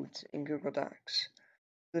modes in Google Docs.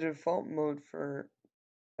 The default mode for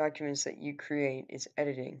documents that you create is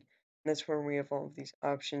editing. And that's where we have all of these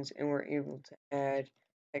options, and we're able to add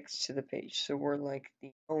text to the page. So we're like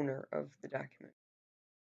the owner of the document.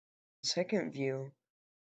 The second view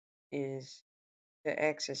is to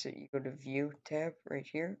access it. You go to View tab right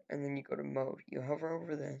here, and then you go to Mode. You hover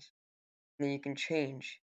over this, and then you can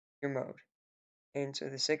change your mode. And so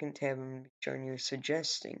the second tab I'm going to be showing you is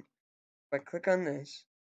Suggesting. If I click on this,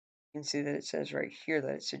 you can see that it says right here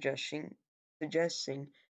that it's suggesting.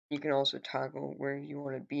 You can also toggle where you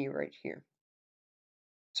want to be right here.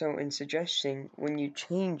 So in Suggesting, when you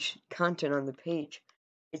change content on the page,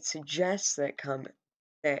 it suggests that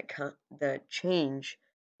that change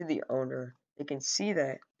to the owner. They can see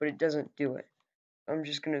that, but it doesn't do it. I'm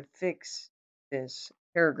just going to fix this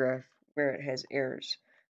paragraph where it has errors.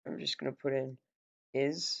 I'm just going to put in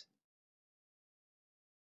is,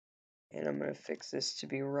 and I'm going to fix this to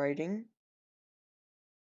be writing.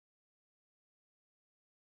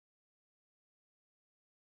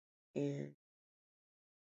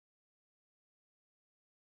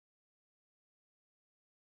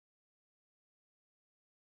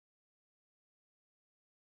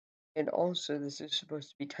 And also, this is supposed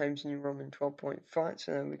to be Times New Roman 12-point font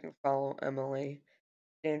so that we can follow MLA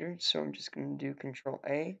standards. So I'm just going to do Control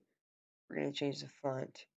A, we're going to change the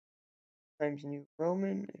font. Times New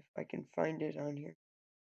Roman, if I can find it on here.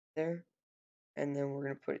 There. And then we're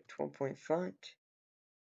going to put it 12-point font,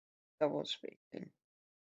 double spacing.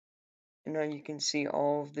 And now you can see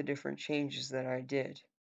all of the different changes that I did.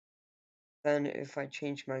 Then if I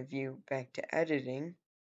change my view back to editing,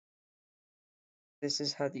 this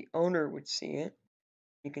is how the owner would see it.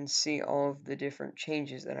 You can see all of the different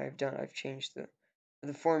changes that I've done. I've changed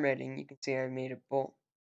the formatting. You can see I made it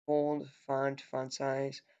bold, font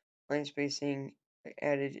size, line spacing. I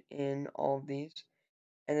added in all of these.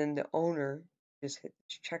 And then the owner just hit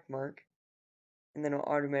this check mark, and then it'll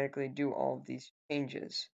automatically do all of these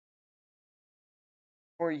changes.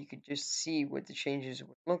 Or you could just see what the changes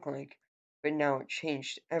would look like, but now it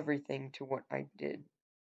changed everything to what I did.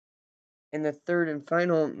 And the third and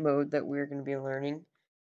final mode that we're going to be learning,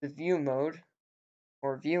 the view mode,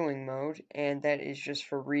 or viewing mode, and that is just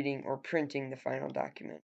for reading or printing the final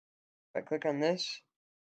document. If I click on this,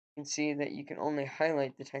 you can see that you can only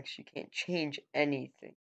highlight the text, you can't change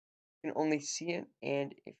anything. You can only see it,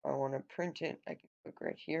 and if I want to print it, I can click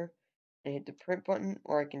right here and hit the print button,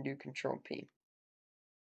 or I can do Control P.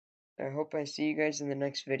 I hope I see you guys in the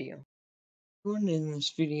next video. In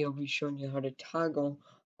this video, I'll be showing you how to toggle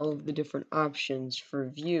all of the different options for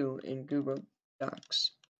view in Google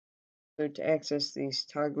Docs. So to access these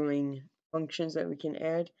toggling functions that we can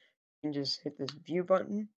add, you can just hit this view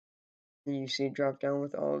button, and you see a drop down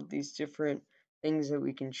with all of these different things that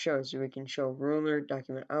we can show. So we can show ruler,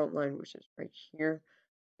 document outline, which is right here,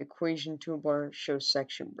 equation toolbar, show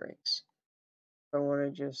section breaks. If I want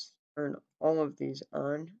to just turn all of these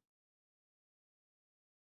on,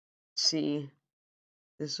 see,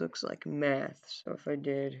 this looks like math. So if I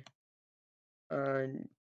did a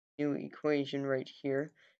new equation right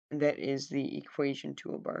here, and that is the equation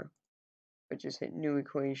toolbar. I just hit new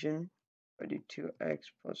equation. If I do 2x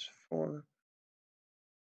plus 4,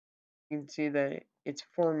 you can see that it's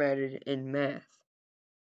formatted in math.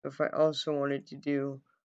 If I also wanted to do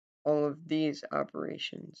all of these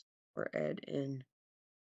operations, or add in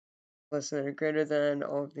less than or greater than,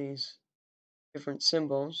 all of these different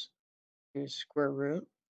symbols, use square root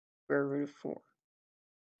of 4.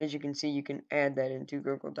 As you can see, you can add that into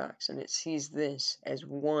Google Docs, and it sees this as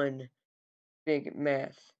one big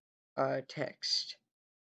math text.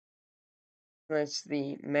 That's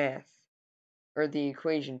the math, or the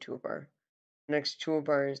equation toolbar. Next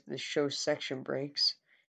toolbar is the show section breaks,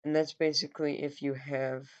 and that's basically if you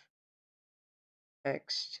have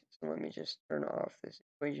text. So let me just turn off this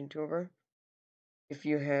equation toolbar. If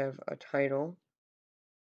you have a title,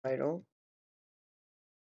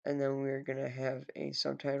 and then we're going to have a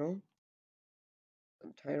subtitle.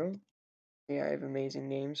 Yeah, I have amazing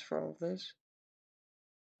names for all of this.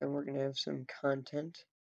 Then we're going to have some content,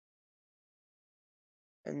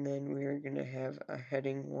 and then we're going to have a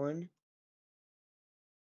heading 1.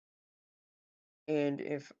 And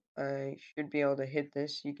if I should be able to hit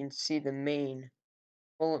this, you can see the main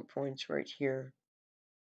bullet points right here.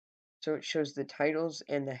 So it shows the titles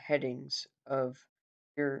and the headings of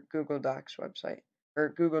your Google Docs website, or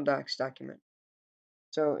Google Docs document.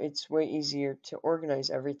 So it's way easier to organize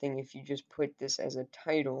everything if you just put this as a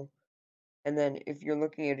title. And then if you're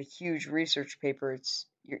looking at a huge research paper,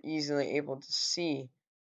 you're easily able to see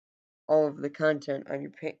all of the content on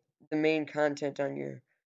your the main content on your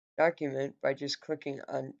document by just clicking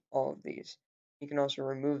on all of these. You can also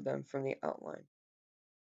remove them from the outline.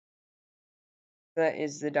 That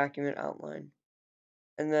is the document outline.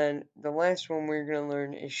 And then the last one we're going to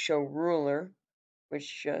learn is show ruler,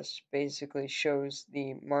 which just basically shows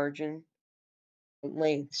the margin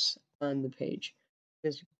lengths on the page.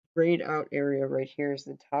 This grayed out area right here is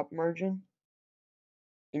the top margin.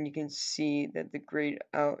 And you can see that the grayed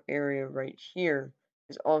out area right here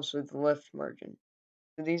is also the left margin.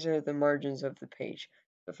 So these are the margins of the page.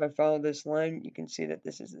 So if I follow this line, you can see that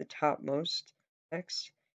this is the topmost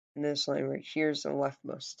text, and this line right here is the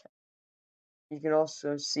leftmost text. You can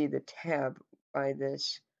also see the tab by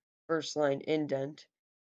this first line indent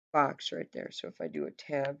box right there. So if I do a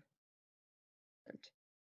tab,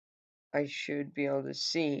 I should be able to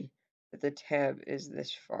see that the tab is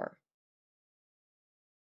this far.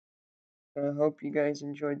 I hope you guys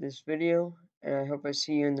enjoyed this video, and I hope I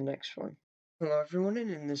see you in the next one. Hello everyone, and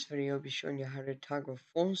in this video I'll be showing you how to toggle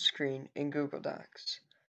full screen in Google Docs.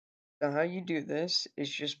 So how you do this is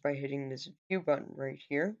just by hitting this view button right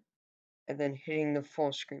here, and then hitting the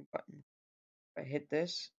full screen button. If I hit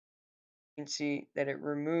this, you can see that it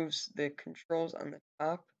removes the controls on the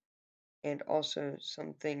top and also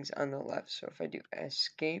some things on the left. So if I do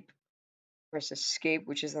escape, press escape,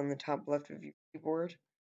 which is on the top left of your keyboard,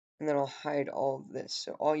 and then I'll hide all of this.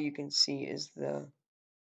 So all you can see is the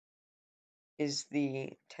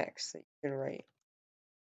text that you can write.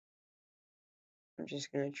 I'm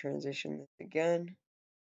just going to transition this again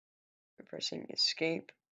by pressing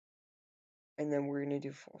escape, and then we're going to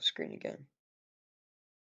do full screen again.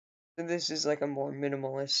 So this is like a more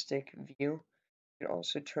minimalistic view. You can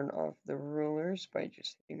also turn off the rulers by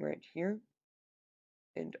just hitting right here,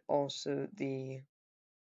 and also the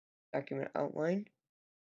document outline.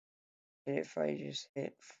 And if I just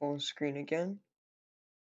hit full screen again,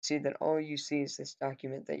 see that all you see is this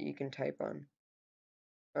document that you can type on.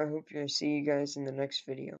 I hope to see you guys in the next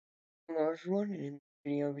video. Hello everyone, and in this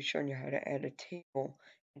video I'll be showing you how to add a table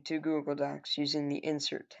into Google Docs using the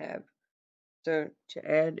Insert tab. So to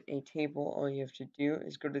add a table, all you have to do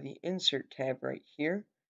is go to the Insert tab right here,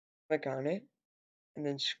 click on it, and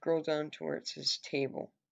then scroll down to where it says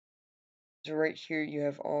Table. So right here you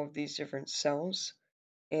have all of these different cells,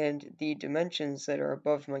 and the dimensions that are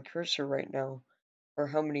above my cursor right now are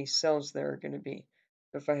how many cells there are going to be.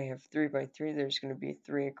 So if I have 3 by 3, there's going to be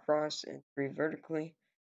 3 across and 3 vertically,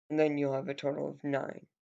 and then you'll have a total of 9.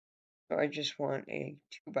 So I just want a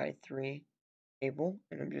 2 by 3 table,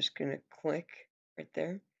 and I'm just going to click right there,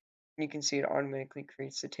 and you can see it automatically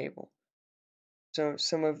creates the table. So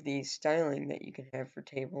some of the styling that you can have for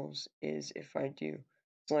tables is if I do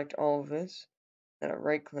select all of this, then I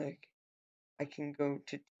right click, I can go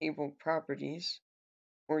to table properties,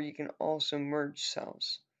 or you can also merge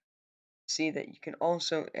cells. See that you can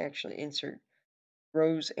also actually insert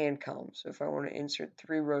rows and columns. So if I want to insert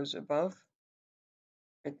 3 rows above,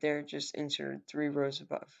 right there, just inserted 3 rows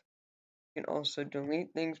above. You can also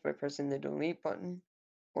delete things by pressing the delete button,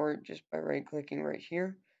 or just by right clicking right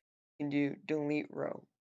here, you can do delete row.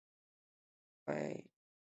 I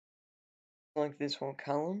select this whole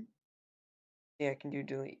column. Yeah, I can do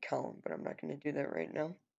delete column, but I'm not going to do that right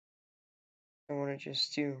now.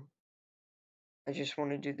 I just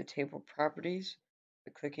want to do the table properties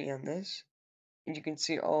by clicking on this. And you can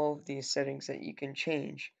see all of these settings that you can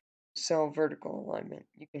change. Cell vertical alignment.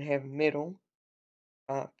 You can have middle,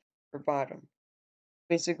 up, or bottom.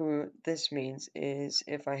 Basically what this means is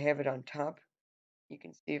if I have it on top, you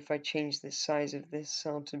can see if I change the size of this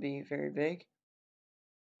cell to be very big,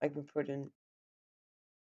 I can put in,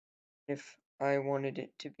 if I wanted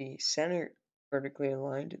it to be center vertically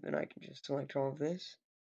aligned, then I can just select all of this.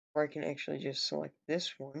 Or I can actually just select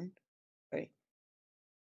this one by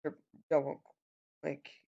double click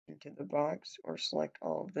into the box, or select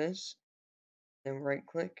all of this, then right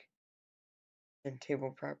click and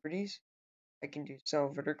table properties. I can do cell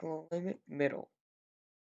vertical alignment middle.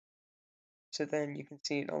 So then you can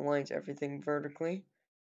see it aligns everything vertically.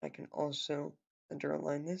 I can also center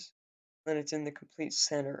align this. Then it's in the complete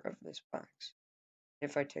center of this box.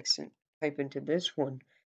 If I type into this one,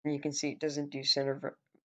 and you can see it doesn't do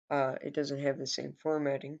it doesn't have the same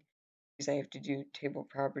formatting because I have to do table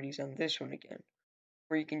properties on this one again.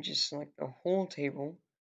 Or you can just select the whole table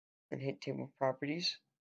and hit table properties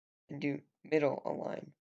and do middle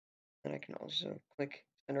align. And I can also click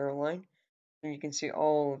center align, and you can see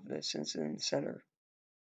all of this is in the center.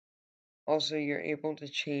 Also, you're able to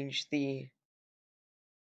change the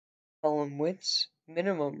column widths,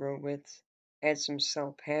 minimum row width, add some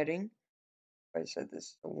cell padding. If I set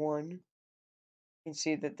this to 1, you can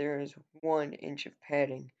see that there is 1 inch of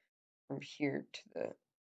padding from here to the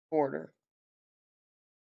border.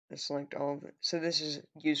 I select all of it. So this is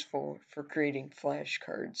useful for creating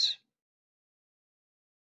flashcards.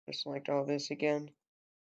 I select all this again.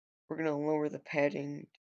 We're going to lower the padding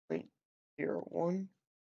to 0.01.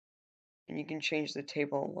 And you can change the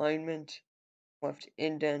table alignment, left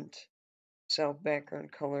indent, cell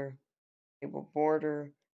background color, table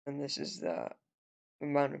border, and this is the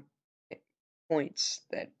amount of points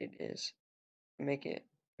that it is. To make it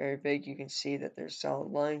very big, you can see that there's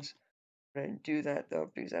solid lines. I'm going to do that though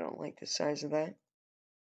because I don't like the size of that. I'm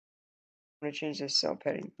going to change this cell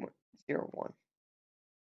padding to 0.01.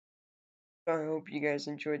 So I hope you guys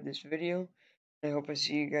enjoyed this video. I hope I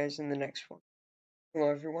see you guys in the next one. Hello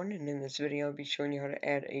everyone, and in this video I'll be showing you how to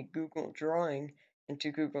add a Google drawing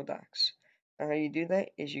into Google Docs. Now how you do that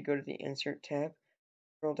is you go to the Insert tab,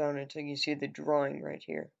 scroll down until you see the drawing right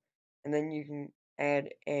here, and then you can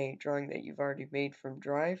add a drawing that you've already made from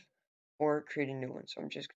Drive, or create a new one. So I'm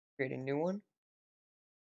just going to create a new one,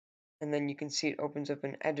 and then you can see it opens up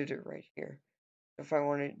an editor right here. If I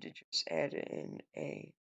wanted to just add in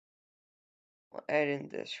we'll add in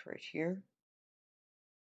this right here,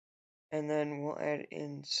 and then we'll add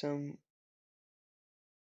in some,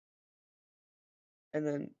 and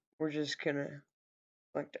then we're just gonna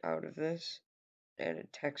select out of this, add a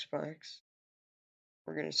text box,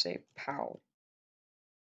 we're going to say POW.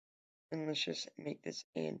 And let's just make this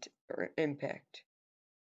int or impact.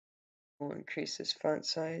 We'll increase this font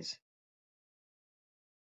size.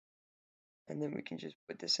 And then we can just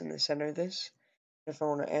put this in the center of this. If I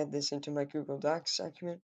want to add this into my Google Docs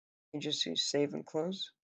document, you can just use save and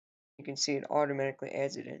close. You can see it automatically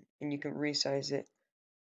adds it in. And you can resize it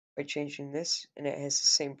by changing this, and it has the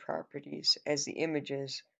same properties as the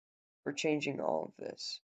images for changing all of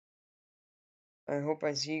this. I hope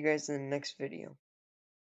I see you guys in the next video.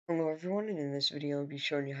 Hello everyone, and in this video I'll be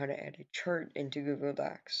showing you how to add a chart into Google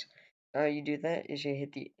Docs. How you do that is you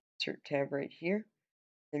hit the Insert tab right here,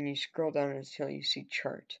 then you scroll down until you see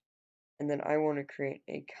Chart. And then I want to create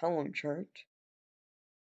a column chart,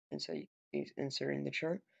 and so you can see inserting the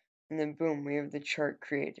chart, and then boom, we have the chart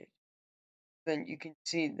created. Then you can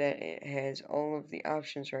see that it has all of the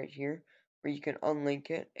options right here where you can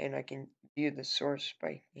unlink it, and I can view the source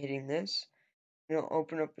by hitting this. And it'll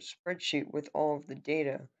open up a spreadsheet with all of the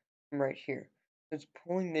data from right here. So it's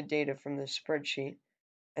pulling the data from the spreadsheet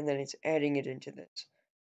and then it's adding it into this.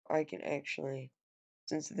 I can actually,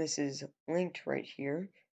 since this is linked right here,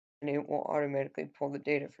 and it will automatically pull the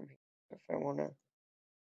data from here. If I want to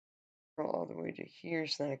scroll all the way to here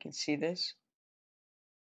so that I can see this,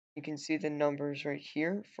 you can see the numbers right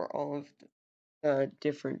here for all of the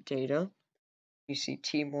different data. You see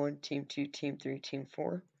team 1, team 2, team 3, team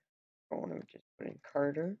 4. I want to just put in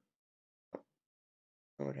Carter. Oh,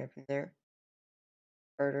 what happened there?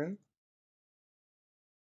 Carter.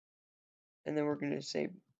 And then we're going to say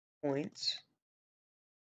points.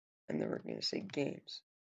 And then we're going to say games.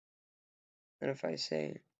 And if I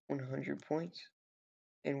say 100 points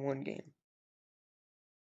in one game,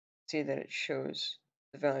 see that it shows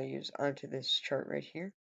the values onto this chart right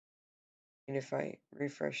here. And if I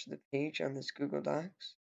refresh the page on this Google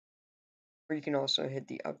Docs, or you can also hit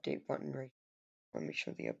the update button right here. Let me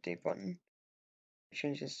show the update button.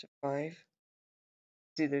 Change this to 5.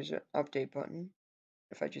 See, there's an update button.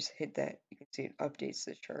 If I just hit that, you can see it updates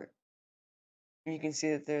the chart. And you can see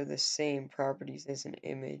that they're the same properties as an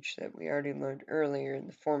image that we already learned earlier in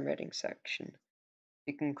the formatting section.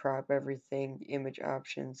 You can crop everything, the image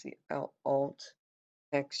options, the alt,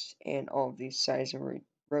 text, and all of these size and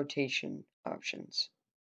rotation options.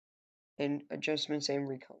 And adjustments and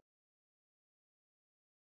recolor.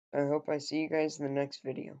 I hope I see you guys in the next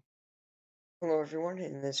video. Hello everyone,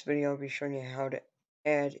 in this video I'll be showing you how to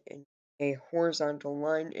add a horizontal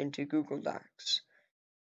line into Google Docs.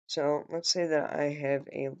 So let's say that I have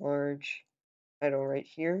a large title right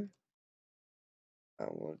here.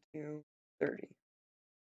 We'll do 30.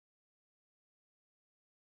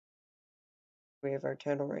 We have our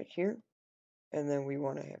title right here, and then we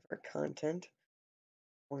want to have our content.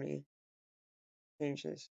 20. Change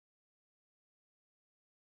this.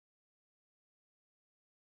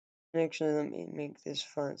 And actually, let me make this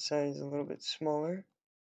font size a little bit smaller.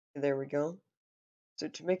 There we go. So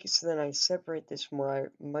to make it so that I separate this more,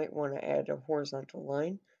 I might want to add a horizontal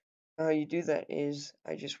line. How you do that is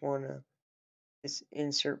I just want to this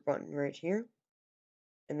insert button right here,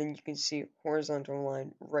 and then you can see horizontal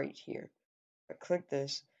line right here. If I click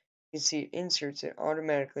this, you can see it inserts it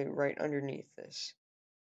automatically right underneath this.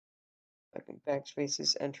 I can backspace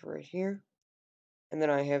this, enter right here, and then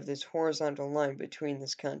I have this horizontal line between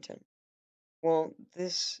this content. Well,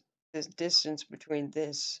 this distance between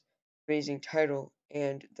this raising title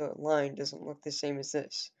and the line doesn't look the same as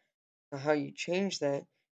this. Now, how you change that,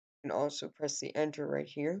 you can also press the enter right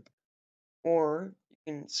here, or you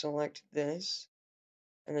can select this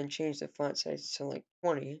and then change the font size to like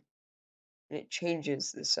 20, and it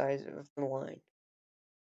changes the size of the line.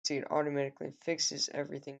 See, it automatically fixes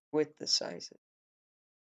everything with the sizes.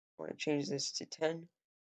 I want to change this to 10.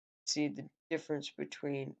 See the difference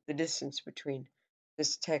between the distance between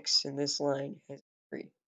this text and this line has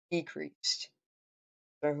decreased.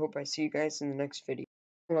 So I hope I see you guys in the next video.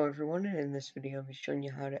 Hello everyone, and in this video I'll be showing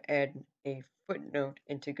you how to add a footnote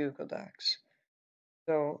into Google Docs.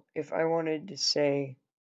 So if I wanted to say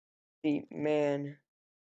the man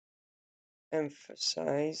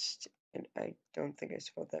emphasized, and I don't think I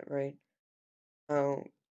spelled that right, how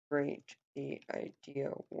great the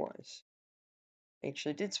idea was. I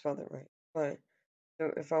actually did spell that right, but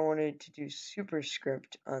so if I wanted to do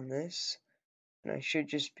superscript on this, then I should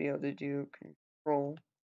just be able to do control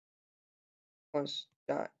plus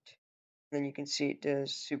dot. Then you can see it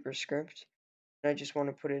does superscript. And I just want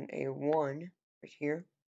to put in a 1 right here.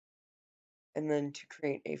 And then to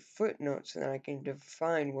create a footnote so that I can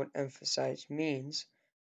define what emphasize means,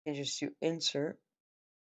 I can just do insert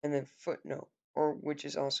and then footnote, or which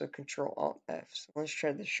is also Control Alt F. So let's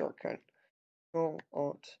try the shortcut. Control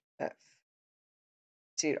Alt F.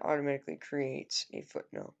 See, it automatically creates a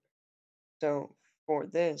footnote. So for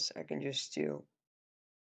this, I can just do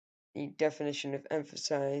the definition of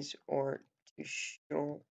emphasize or to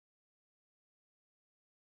show.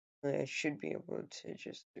 I should be able to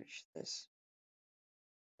just search this.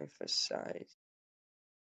 Emphasize.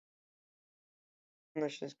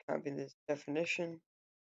 Let's just copy this definition.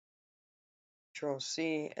 Control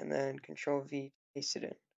C and then Control V to paste it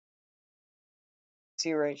in.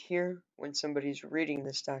 See right here, when somebody's reading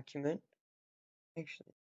this document,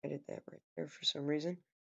 actually I did that right there for some reason.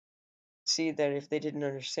 See that if they didn't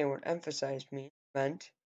understand what emphasize meant,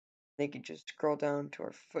 they could just scroll down to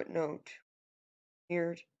our footnote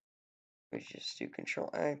here. We just do Control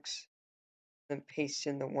X, then paste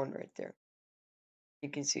in the one right there. You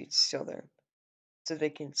can see it's still there. So they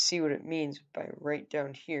can see what it means by right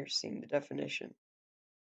down here seeing the definition.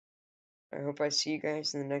 I hope I see you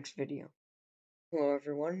guys in the next video. Hello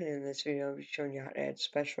everyone, and in this video I'll be showing you how to add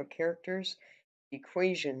special characters,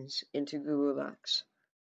 equations into Google Docs.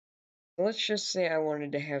 So let's just say I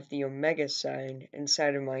wanted to have the omega sign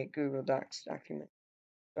inside of my Google Docs document.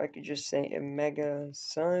 So I could just say omega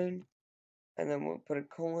sign, and then we'll put a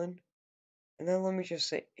colon, and then let me just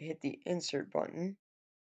say hit the insert button,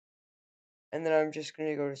 and then I'm just going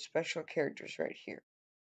to go to special characters right here.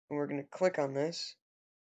 And we're going to click on this.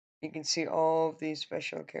 You can see all of these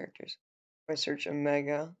special characters. If I search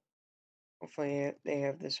omega, hopefully they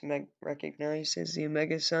have this recognized as the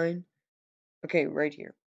omega sign. Okay, right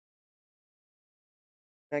here.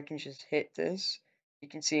 I can just hit this. You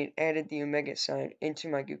can see it added the omega sign into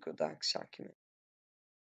my Google Docs document.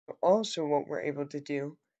 But also what we're able to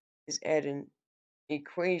do is add in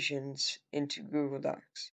equations into Google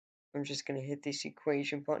Docs. I'm just going to hit this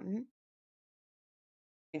equation button. You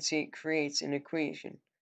can see it creates an equation.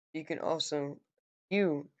 You can also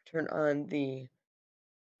turn on the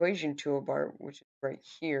equation toolbar, which is right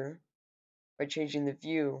here, by changing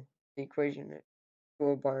the equation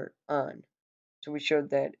toolbar on. So we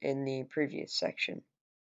showed that in the previous section.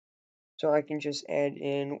 So I can just add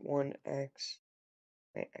in 1x.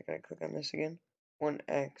 Wait, I gotta click on this again.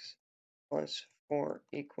 1x plus 4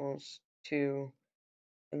 equals 2.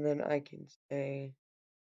 And then I can say,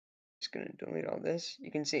 just gonna delete all this.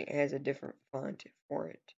 You can see it has a different font for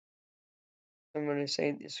it. So I'm gonna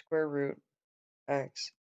say the square root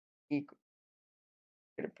x equals,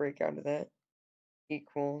 gonna break out of that,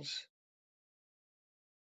 equals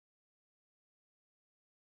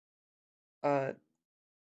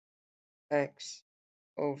x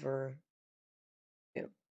over 2.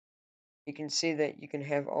 You can see that you can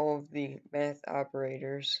have all of the math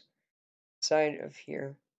operators inside of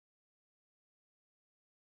here.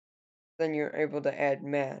 Then you're able to add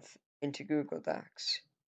math into Google Docs.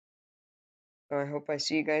 So I hope I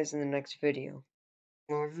see you guys in the next video.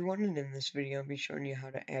 Hello everyone, and in this video I'll be showing you how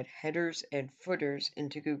to add headers and footers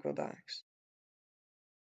into Google Docs.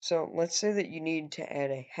 So let's say that you need to add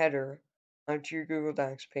a header onto your Google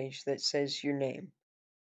Docs page that says your name.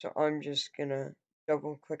 So I'm just gonna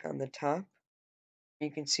double click on the top. You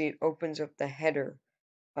can see it opens up the header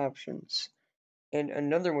options. And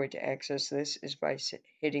another way to access this is by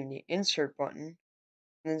hitting the insert button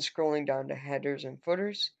and then scrolling down to headers and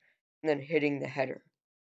footers and then hitting the header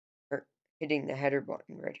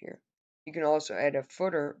button right here. You can also add a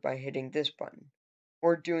footer by hitting this button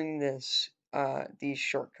or doing these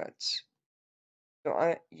shortcuts.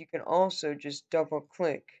 So you can also just double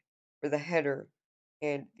click where the header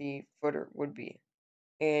and the footer would be.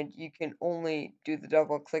 And you can only do the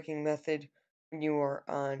double clicking method when you are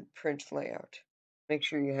on print layout. Make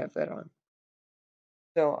sure you have that on.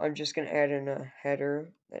 So I'm just going to add in a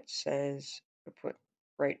header that says,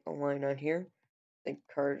 write a line on here, like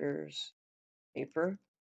Carter's paper.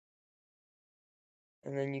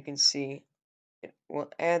 And then you can see it will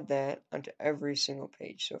add that onto every single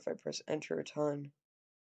page. So if I press enter a ton,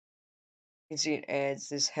 you can see it adds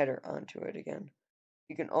this header onto it again.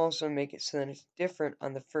 You can also make it so that it's different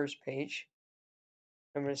on the first page.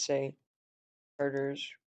 I'm going to say Carter's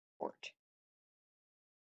report.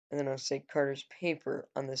 And then I'll say Carter's paper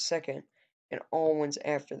on the second, and all ones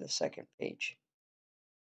after the second page.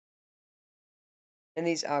 And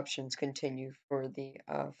these options continue for the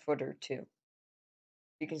footer too.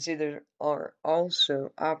 You can see there are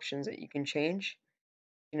also options that you can change.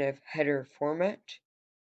 You can have header format.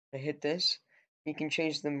 I hit this. You can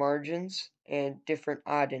change the margins and different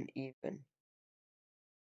odd and even.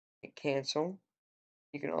 Hit cancel.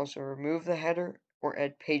 You can also remove the header or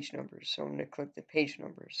add page numbers. So I'm going to click the page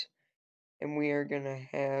numbers. And we're going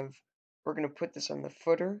to put this on the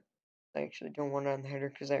footer. I actually don't want it on the header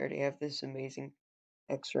because I already have this amazing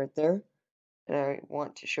text right there. and I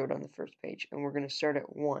want to show it on the first page. And we're going to start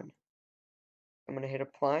at 1. I'm going to hit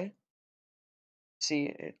apply. See,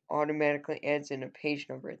 it automatically adds in a page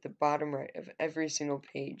number at the bottom right of every single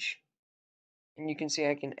page. And you can see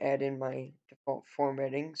I can add in my default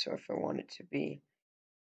formatting. So if I want it to be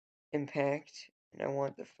impact and I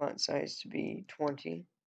want the font size to be 20,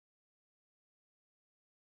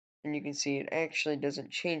 and you can see it actually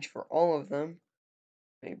doesn't change for all of them.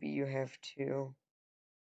 Maybe you have to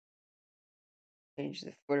change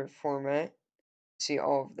the footer format. See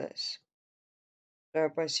all of this. So I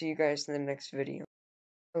hope I see you guys in the next video.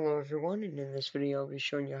 Hello everyone, and in this video I'll be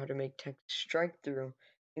showing you how to make text strike through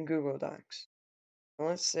in Google Docs. Now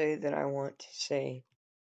let's say that I want to say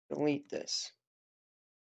delete this.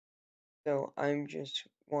 So I'm just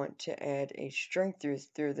want to add a strike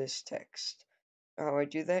through this text. How I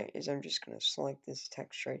do that is I'm just going to select this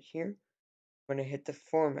text right here. I'm going to hit the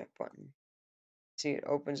format button. See, it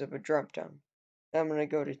opens up a drop down. Now I'm going to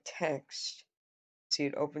go to text. See,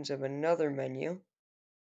 it opens up another menu,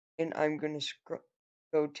 and I'm going to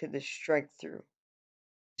go to the strike through.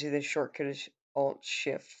 See, the shortcut is Alt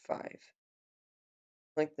Shift 5.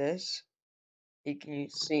 Like this, you can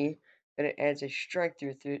see that it adds a strike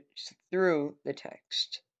through the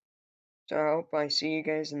text. So I hope I see you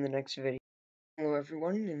guys in the next video. Hello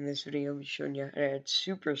everyone, in this video I'll be showing you how to add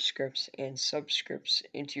superscripts and subscripts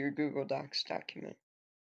into your Google Docs document.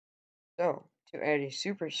 So, to add a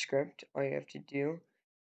superscript, all you have to do,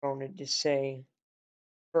 if I wanted to say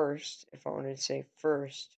first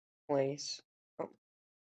place,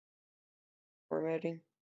 formatting,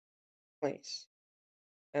 place.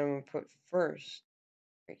 And I'm going to put first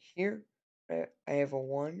right here. I have a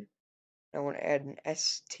 1. I want to add an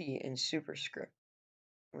ST in superscript.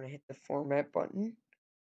 I'm going to hit the format button,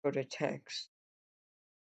 go to text,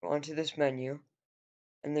 go onto this menu,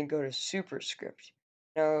 and then go to superscript.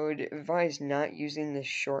 Now I would advise not using this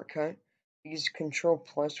shortcut because Control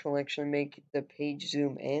Plus will actually make the page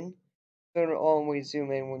zoom in. So it'll always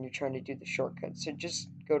zoom in when you're trying to do the shortcut. So just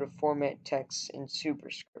go to Format Text in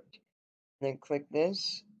Superscript. And then click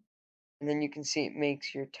this. And then you can see it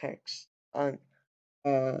makes your text on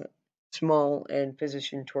small and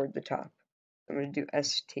positioned toward the top. I'm going to do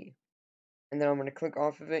ST. And then I'm going to click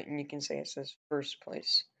off of it, and you can say it says first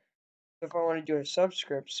place. So if I want to do a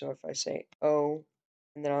subscript, so if I say O,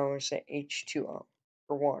 and then I want to say H2O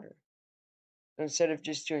for water. So instead of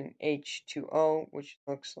just doing H2O, which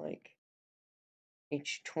looks like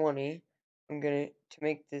H20, I'm going to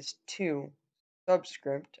make this 2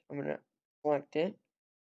 subscript. I'm going to select it,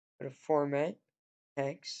 go to Format,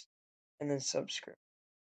 Text, and then Subscript.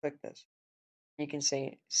 Click this. You can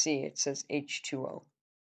see it says H2O.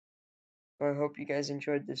 So I hope you guys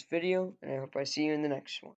enjoyed this video, and I hope I see you in the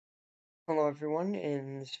next one. Hello everyone,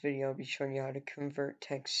 in this video I'll be showing you how to convert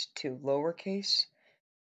text to lowercase,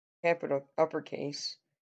 capital, uppercase,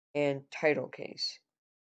 and title case.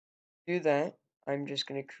 To do that, I'm just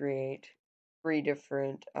going to create 3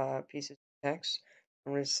 different pieces of text.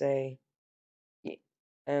 I'm going to say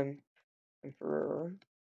emperor,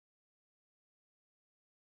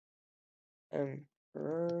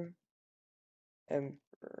 emperor,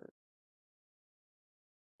 emperor.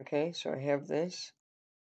 Okay, so I have this.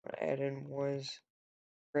 I'm going to add in was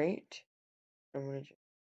great. I'm going to do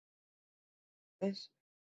this.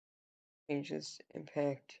 Change this to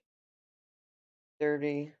impact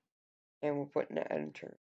 30, and we'll put an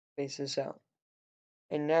enter. Space this out.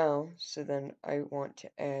 And now, so then I want to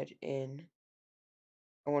add in,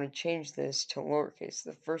 I want to change this to lowercase,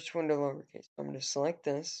 the first one to lowercase. I'm going to select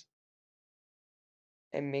this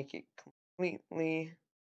and make it completely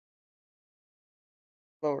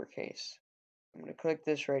lowercase. I'm going to click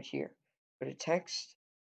this right here. Go to text,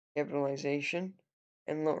 capitalization,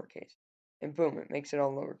 and lowercase. And boom, it makes it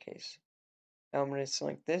all lowercase. Now I'm going to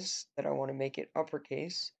select this, that I want to make it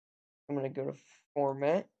uppercase. I'm going to go to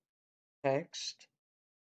Format, Text,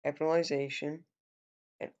 Capitalization,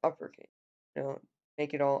 and Uppercase. Now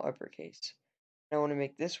make it all uppercase. Now I want to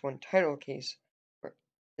make this one title case, where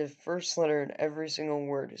the first letter in every single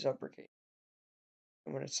word is uppercase.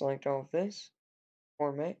 I'm going to select all of this,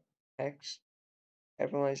 Format, Text,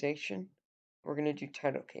 Capitalization. We're going to do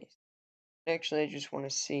title case. Actually, I just want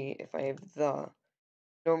to see if I have the.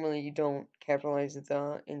 Normally, you don't capitalize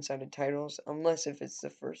the inside of titles unless if it's the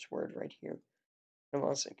first word right here. I'm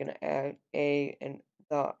also going to add a and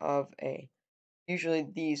the of a. Usually,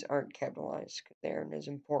 these aren't capitalized because they aren't as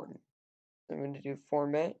important. So I'm going to do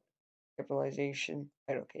format, capitalization,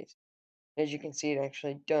 title case. As you can see, it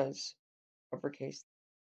actually does uppercase.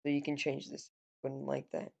 So you can change this. Wouldn't like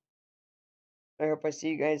that. I hope I see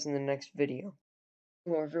you guys in the next video.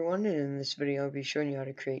 Hello everyone, and in this video I'll be showing you how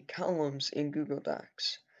to create columns in Google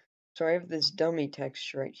Docs. So I have this dummy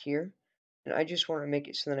text right here, and I just want to make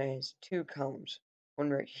it so that it has two columns, one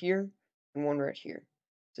right here and one right here.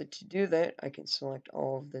 So to do that, I can select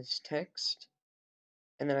all of this text,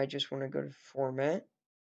 and then I just want to go to Format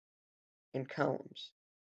and Columns.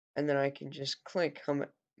 And then I can just click how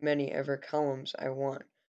many ever columns I want.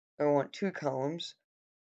 If I want two columns,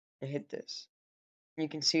 I hit this. And you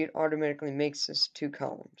can see it automatically makes this two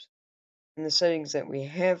columns. In the settings that we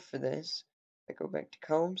have for this, if I go back to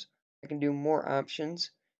columns, I can do more options.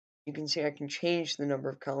 You can see I can change the number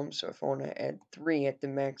of columns. So if I want to add 3 at the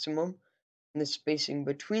maximum, and the spacing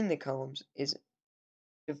between the columns is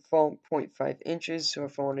default 0.5 inches. So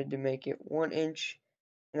if I wanted to make it 1 inch,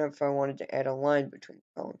 and if I wanted to add a line between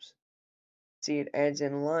the columns, see it adds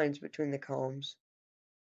in lines between the columns.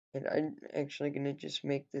 And I'm actually going to just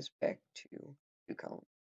make this back to 2 columns.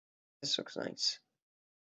 This looks nice.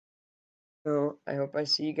 So I hope I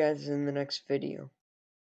see you guys in the next video.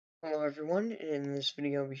 Hello everyone, in this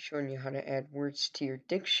video I'll be showing you how to add words to your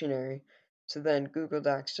dictionary so then Google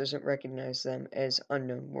Docs doesn't recognize them as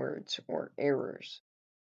unknown words or errors.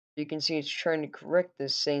 You can see it's trying to correct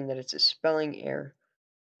this, saying that it's a spelling error.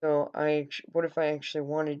 So what if I actually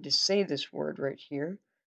wanted to say this word right here,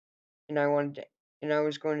 and I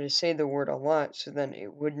was going to say the word a lot, so then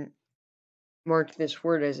it wouldn't mark this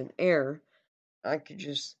word as an error. I could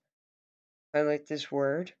just highlight this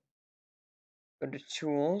word, go to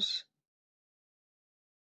Tools,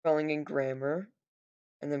 Spelling and Grammar,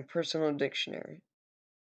 and then Personal Dictionary.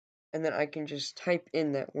 And then I can just type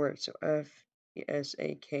in that word. So F-E-S-A-K-F-J.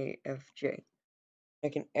 I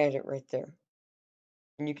can add it right there.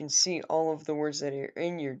 And you can see all of the words that are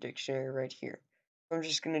in your dictionary right here. I'm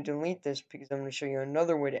just going to delete this because I'm going to show you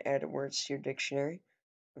another way to add words to your dictionary.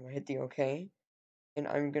 I'm going to hit the OK. And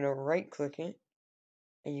I'm going to right click it.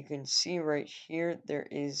 And you can see right here there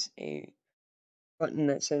is a button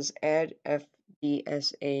that says Add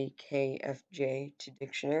F-D-S-A-K-F-J to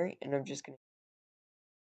dictionary. And I'm just going to,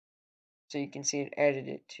 so you can see it added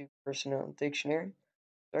it to Personal Dictionary.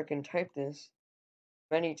 So I can type this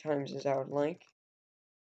many times as I would like,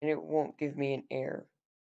 and it won't give me an error.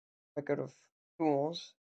 If I go to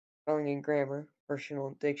Tools, Spelling and Grammar,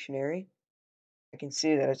 Personal Dictionary, I can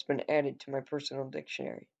see that it's been added to my personal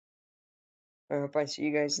dictionary. I hope I see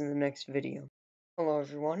you guys in the next video. Hello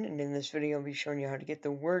everyone, and in this video I'll be showing you how to get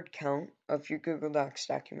the word count of your Google Docs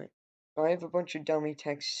document. So I have a bunch of dummy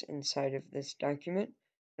text inside of this document,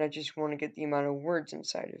 and I just want to get the amount of words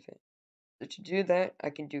inside of it. So to do that, I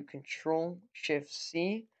can do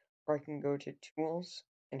Control-Shift-C, or I can go to Tools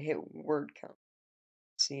and hit Word Count.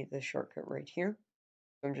 See the shortcut right here.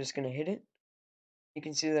 So I'm just going to hit it. You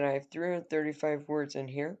can see that I have 335 words in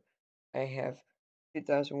here. I have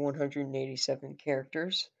 2,187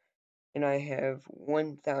 characters, and I have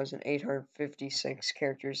 1,856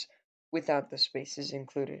 characters without the spaces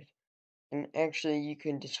included. And actually, you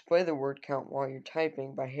can display the word count while you're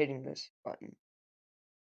typing by hitting this button.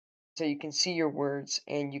 So you can see your words,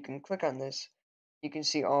 and you can click on this. You can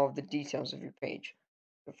see all of the details of your page.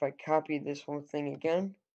 If I copy this whole thing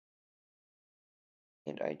again,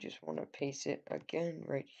 and I just want to paste it again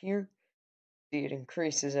right here, see it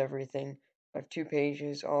increases everything. I have 2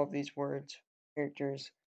 pages, all of these words, characters,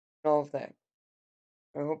 and all of that.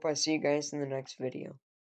 I hope I see you guys in the next video.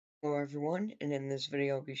 Hello everyone, and in this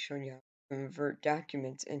video I'll be showing you how to convert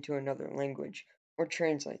documents into another language, or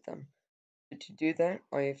translate them. So to do that,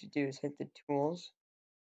 all you have to do is hit the Tools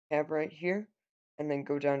tab right here, and then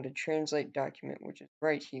go down to Translate Document, which is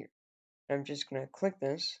right here. And I'm just going to click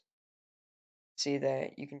this, see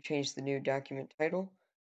that you can change the new document title,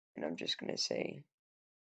 and I'm just going to say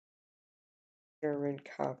German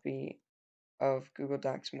copy of Google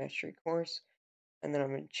Docs Mastery Course, and then I'm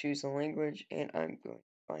going to choose the language, and I'm going to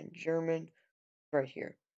find German right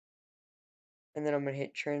here. And then I'm going to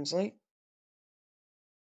hit Translate,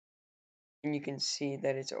 and you can see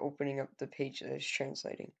that it's opening up the page that is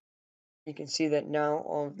translating. You can see that now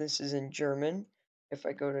all of this is in German. If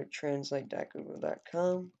I go to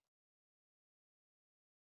translate.google.com,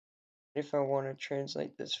 if I want to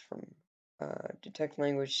translate this from detect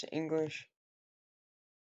language to English,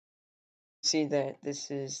 see that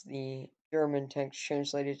this is the German text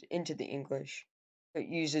translated into the English. It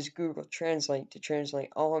uses Google Translate to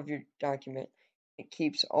translate all of your document. It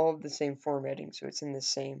keeps all of the same formatting, so it's in the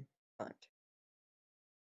same font.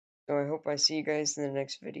 So I hope I see you guys in the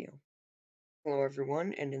next video. Hello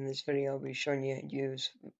everyone, and in this video I'll be showing you how to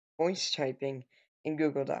use voice typing in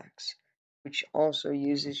Google Docs, which also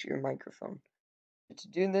uses your microphone. To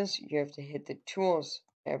do this, you have to hit the Tools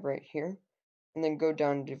tab right here, and then go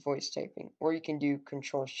down to voice typing, or you can do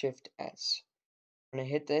Control-Shift-S. I'm going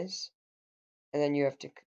to hit this, and then you have to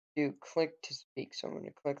do click to speak. So I'm going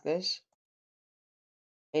to click this,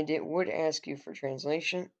 and it would ask you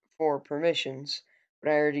for permissions,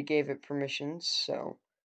 but I already gave it permissions, so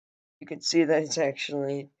you can see that it's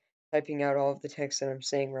actually typing out all of the text that I'm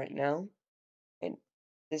saying right now. And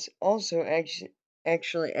this also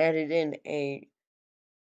actually added in a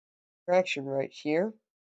fraction right here,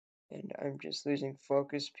 and I'm just losing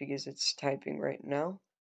focus because it's typing right now.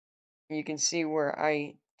 And you can see where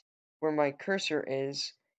my cursor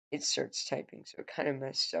is, it starts typing, so it kind of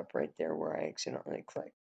messed up right there where I accidentally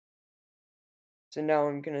clicked. So now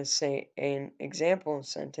I'm going to say an example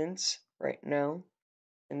sentence right now,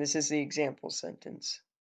 and this is the example sentence.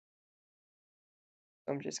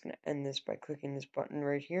 I'm just going to end this by clicking this button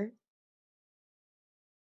right here.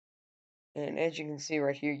 And as you can see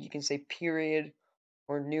right here, you can say period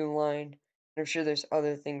or new line. I'm sure there's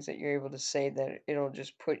other things that you're able to say that it'll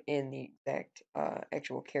just put in the exact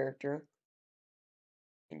actual character.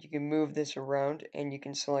 And you can move this around and you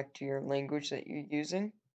can select your language that you're using.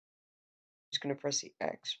 I'm just going to press the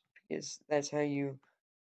X because that's how you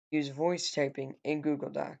use voice typing in Google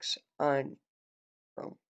Docs on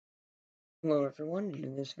Chrome. Hello everyone,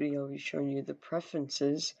 in this video I'll be showing you the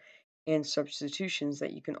preferences and substitutions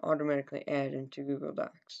that you can automatically add into Google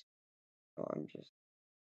Docs. So I'm just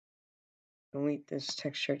delete this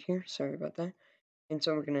text right here, sorry about that. And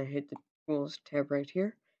so we're going to hit the Tools tab right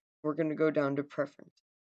here. We're going to go down to Preference.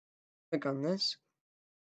 Click on this.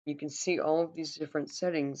 You can see all of these different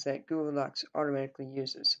settings that Google Docs automatically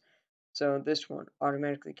uses. So this one,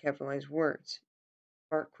 automatically capitalize words,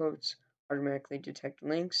 smart quotes, automatically detect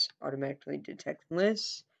links, automatically detect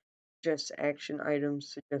lists, suggest action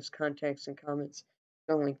items, suggest contacts and comments,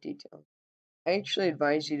 no link details. I actually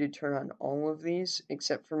advise you to turn on all of these,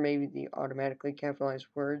 except for maybe the automatically capitalized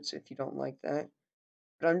words if you don't like that.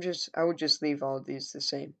 But I would just leave all of these the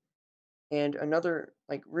same. And another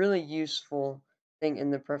really useful thing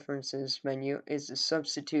in the preferences menu is the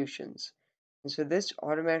substitutions. And so this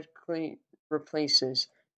automatically replaces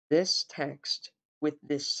this text with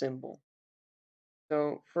this symbol.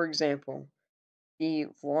 So for example, the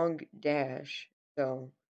long dash,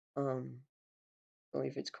 so I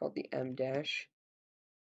believe it's called the M dash.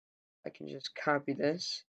 I can just copy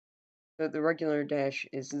this. So the regular dash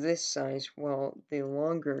is this size, while the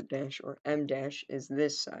longer dash or M dash is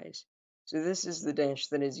this size. So this is the dash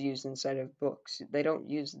that is used inside of books. They don't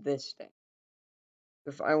use this dash.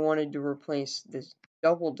 If I wanted to replace this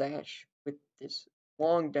double dash with this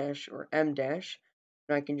long dash or M dash,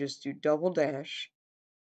 then I can just do double dash,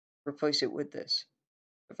 replace it with this.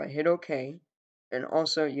 If I hit OK, and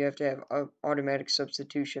also you have to have automatic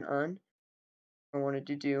substitution on. I wanted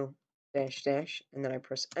to do dash dash, and then I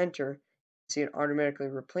press enter. See, it automatically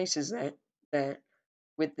replaces that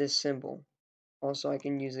with this symbol. Also, I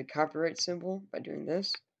can use the copyright symbol by doing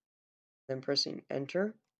this, then pressing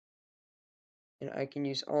enter, and I can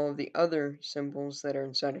use all of the other symbols that are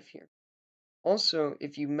inside of here. Also,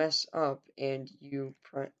 if you mess up and you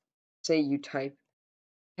say you type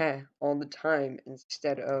 "heh" all the time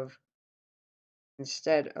instead of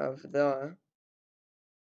the,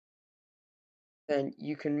 then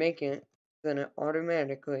you can make it, then it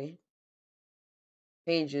automatically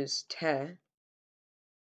changes "te"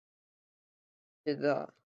 to "the."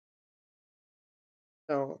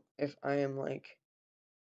 So if I am like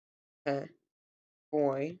 "heh,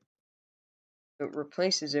 boy," it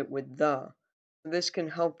replaces it with "the." So this can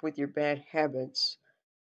help with your bad habits.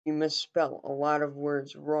 You misspell a lot of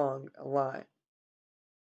words wrong a lot.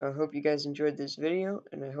 I hope you guys enjoyed this video,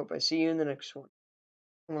 and I hope I see you in the next one.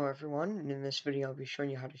 Hello everyone, and in this video I'll be showing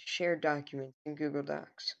you how to share documents in Google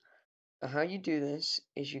Docs. So how you do this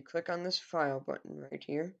is you click on this File button right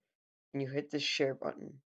here, and you hit the Share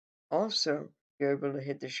button. Also, you're able to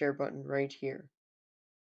hit the Share button right here.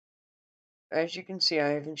 As you can see, I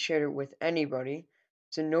haven't shared it with anybody,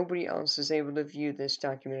 so nobody else is able to view this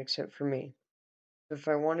document except for me. If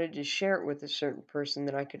I wanted to share it with a certain person,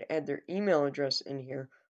 then I could add their email address in here,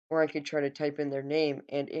 or I could try to type in their name,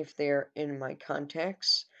 and if they're in my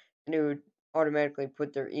contacts, then it would automatically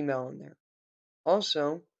put their email in there.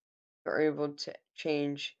 Also, you are able to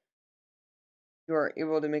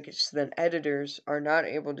make it so that editors are not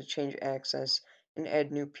able to change access and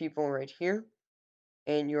add new people right here.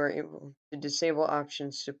 And you are able to disable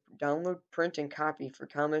options to download, print, and copy for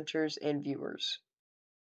commenters and viewers.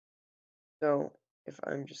 So if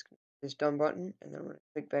I'm just going to hit this done button, and then I'm going to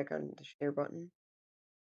click back on the share button.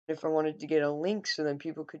 And if I wanted to get a link so then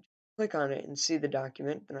people could click on it and see the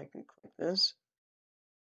document, then I can click this.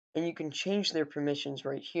 And you can change their permissions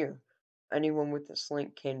right here. anyone with this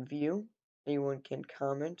link can view, anyone can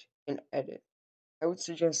comment, and edit. I would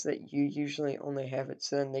suggest that you usually only have it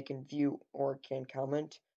so then they can view or can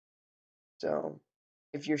comment. So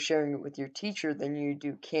if you're sharing it with your teacher, then you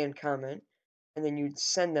do can comment, and then you'd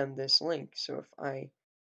send them this link. So if I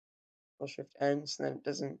Shift N, so then it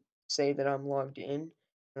doesn't say that I'm logged in,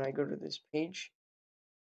 and I go to this page,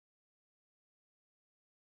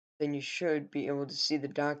 then you should be able to see the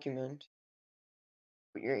document,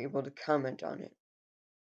 but you're able to comment on it.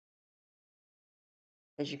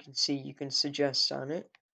 As you can see, you can suggest on it.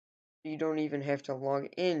 You don't even have to log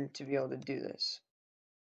in to be able to do this.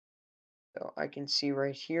 So I can see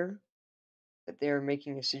right here that they are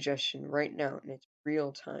making a suggestion right now, and it's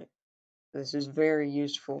real time. This is very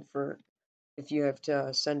useful for if you have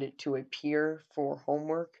to send it to a peer for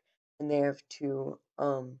homework, and they have to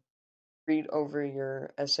read over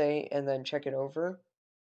your essay and then check it over.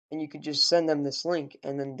 And you could just send them this link,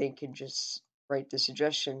 and then they could just write the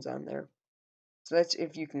suggestions on there. So that's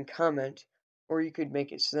if you can comment, or you could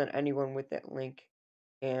make it so that anyone with that link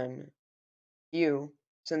can view,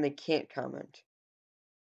 so then they can't comment.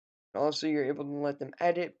 Also, you're able to let them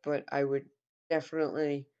edit, but I would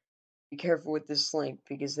definitely be careful with this link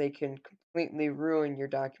because they can completely ruin your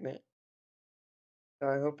document. So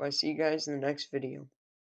I hope I see you guys in the next video.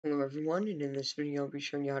 Hello everyone, and in this video I'll be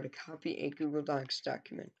showing you how to copy a Google Docs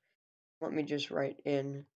document. Let me just write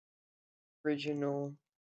in original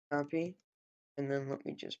copy, and then let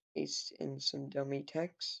me just paste in some dummy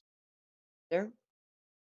text there,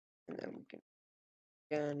 and then we can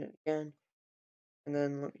again and again, and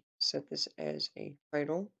then let me set this as a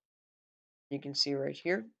title. You can see right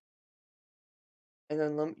here. And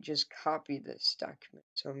then let me just copy this document.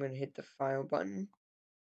 So I'm going to hit the file button.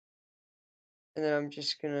 And then I'm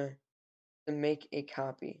just going to make a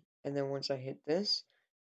copy. And then once I hit this,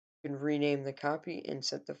 you can rename the copy and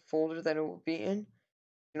set the folder that it will be in.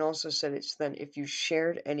 You can also set it so then if you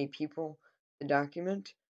shared any people the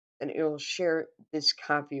document, then it will share this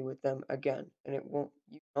copy with them again. And it won't,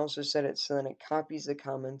 you can also set it so then it copies the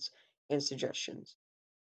comments and suggestions.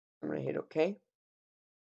 I'm going to hit OK.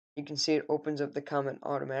 You can see it opens up the comment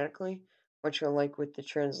automatically, much like with the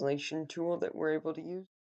translation tool that we're able to use.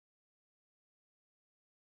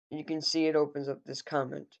 You can see it opens up this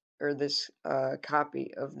comment, or this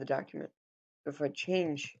copy of the document. If I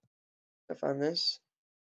change stuff on this,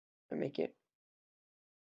 I make it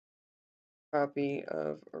copy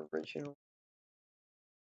of original.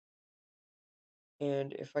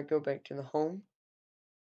 And if I go back to the home,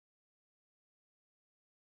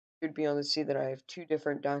 you should be able to see that I have two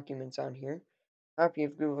different documents on here. Copy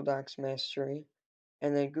of Google Docs Mastery,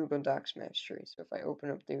 and then Google Docs Mastery. So if I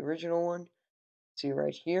open up the original one, see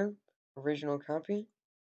right here, original copy.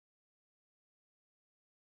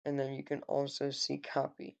 And then you can also see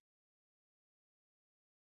copy.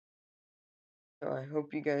 So I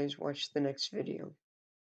hope you guys watch the next video.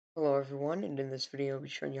 Hello everyone, and in this video I'll be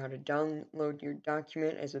showing you how to download your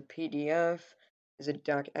document as a PDF, as a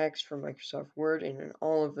docx from Microsoft Word, and in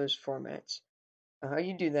all of those formats. Now, how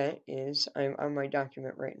you do that is, I'm on my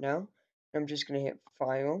document right now. I'm just going to hit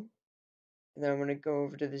File, and then I'm going to go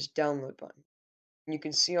over to this Download button. And you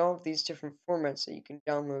can see all of these different formats that you can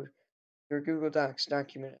download your Google Docs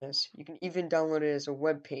document as. You can even download it as a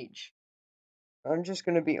web page. I'm just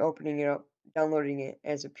going to be opening it up, downloading it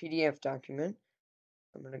as a PDF document.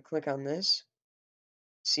 I'm going to click on this.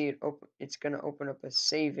 See it open. It's going to open up a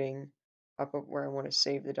saving pop-up where I want to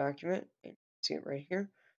save the document. And see it right here.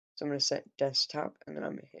 So I'm going to set desktop, and then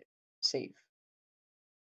I'm going to hit save.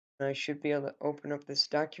 And I should be able to open up this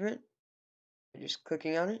document by just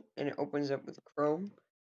clicking on it, and it opens up with Chrome.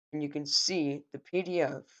 And you can see the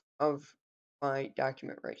PDF of my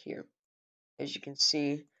document right here. As you can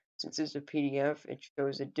see, since it's a PDF, it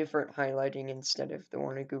shows a different highlighting instead of the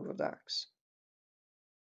one in Google Docs.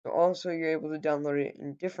 So also you're able to download it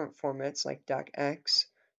in different formats like docx.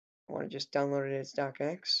 I want to just download it as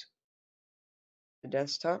docx. The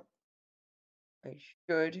desktop. I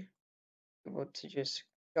should be able to just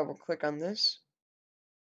double click on this.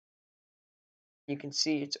 You can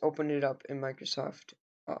see it's opened it up in Microsoft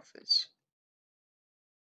Office.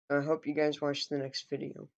 I hope you guys watch the next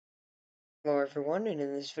video. Hello everyone, and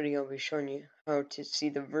in this video I'll be showing you how to see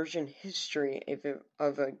the version history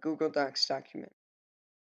of a Google Docs document.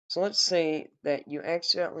 So let's say that you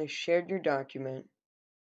accidentally shared your document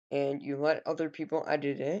and you let other people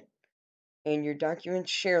edit it, and your document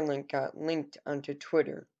share link got linked onto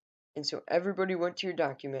Twitter. And so everybody went to your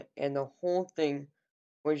document and the whole thing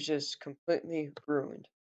was just completely ruined.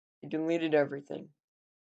 It deleted everything.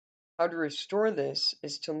 How to restore this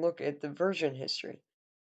is to look at the version history.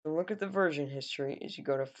 To look at the version history is you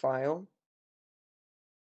go to File,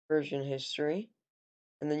 version history,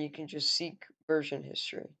 and then you can just seek version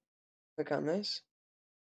history. Click on this,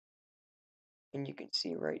 and you can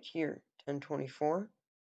see right here, 1024,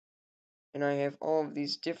 and I have all of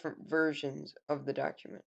these different versions of the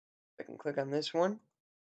document. I can click on this one,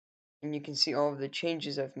 and you can see all of the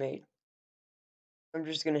changes I've made. I'm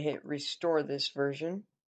just going to hit restore this version,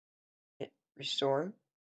 hit restore.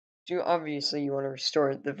 So obviously you want to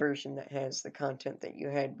restore the version that has the content that you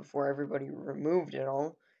had before everybody removed it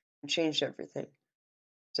all and changed everything.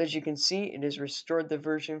 So as you can see, it has restored the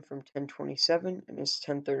version from 1027 and it's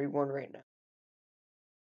 1031 right now.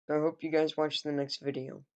 So I hope you guys watch the next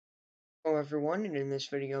video. Hello everyone, and in this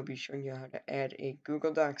video I'll be showing you how to add a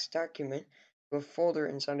Google Docs document to a folder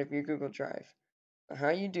inside of your Google Drive. So how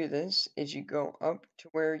you do this is you go up to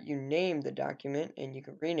where you name the document and you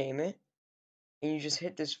can rename it, and you just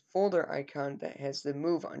hit this folder icon that has the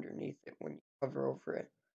move underneath it when you hover over it.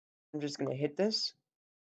 I'm just going to hit this,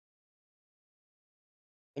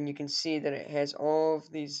 and you can see that it has all of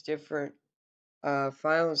these different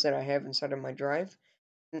files that I have inside of my drive.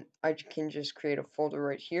 And I can just create a folder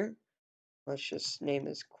right here. Let's just name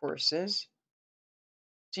this courses.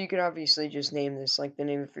 So you could obviously just name this like the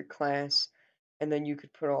name of your class, and then you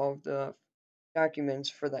could put all of the documents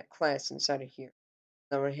for that class inside of here.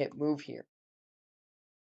 I'm going to hit move here.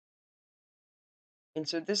 And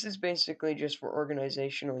so this is basically just for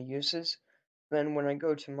organizational uses. Then when I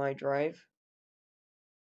go to my drive,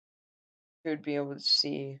 you would be able to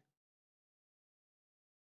see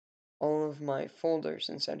all of my folders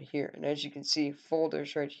inside here. And as you can see,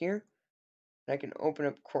 folders right here, and I can open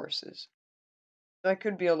up courses. So I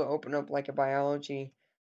could be able to open up like a biology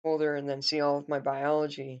folder and then see all of my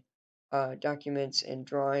biology documents and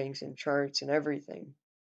drawings and charts and everything.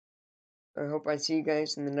 I hope I see you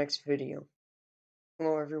guys in the next video.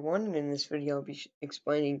 Hello everyone, and in this video I'll be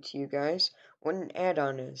explaining to you guys what an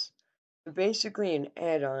add-on is. So basically an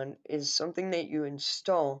add-on is something that you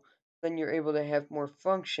install, then you're able to have more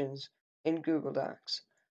functions in Google Docs.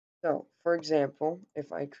 So, for example,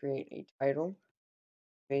 if I create a title,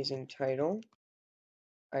 amazing title,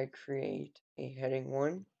 I create a heading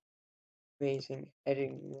 1, amazing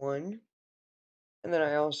heading 1, and then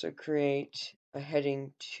I also create a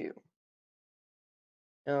heading 2.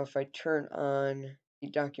 Now if I turn on the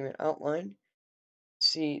document outline,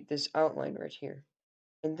 see this outline right here.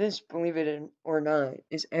 And this, believe it or not,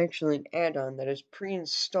 is actually an add-on that is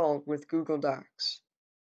pre-installed with Google Docs.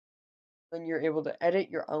 Then you're able to edit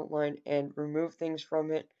your outline and remove things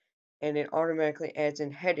from it, and it automatically adds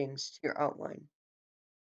in headings to your outline.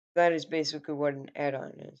 That is basically what an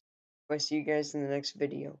add-on is. I'll see you guys in the next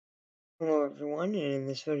video. Hello everyone, and in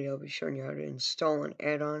this video I'll be showing you how to install an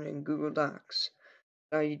add-on in Google Docs.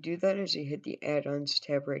 How you do that is you hit the add-ons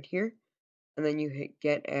tab right here, and then you hit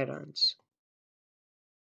get add-ons.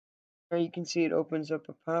 Now you can see it opens up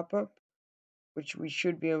a pop-up, which we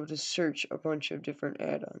should be able to search a bunch of different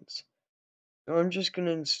add-ons. So I'm just going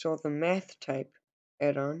to install the math type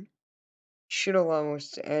add-on. Should allow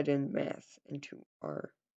us to add in math into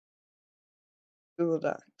our Google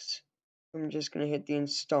Docs. I'm just going to hit the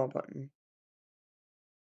install button.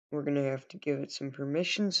 We're going to have to give it some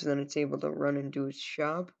permissions so then it's able to run and do its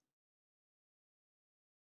job.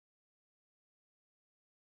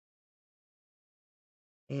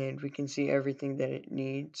 And we can see everything that it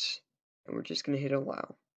needs. And we're just going to hit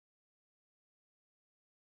allow.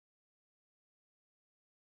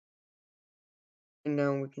 And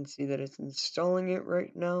now we can see that it's installing it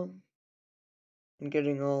right now and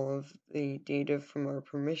getting all of the data from our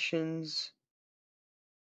permissions.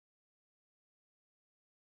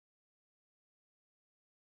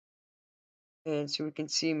 And so we can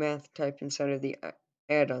see math type inside of the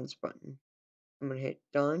add-ons button. I'm going to hit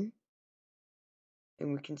done.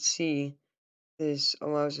 And we can see this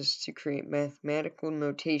allows us to create mathematical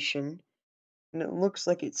notation. And it looks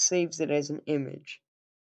like it saves it as an image.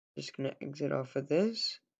 Just going to exit off of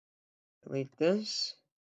this. Delete this.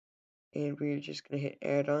 And we're just going to hit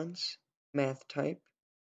add-ons, math type.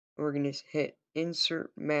 And we're going to hit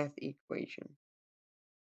insert math equation.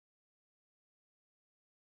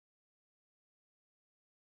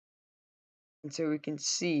 And so we can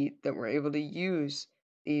see that we're able to use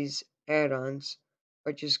these add-ons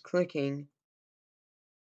by just clicking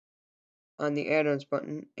on the add-ons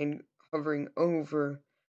button and hovering over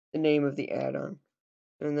the name of the add-on.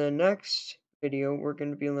 In the next video, we're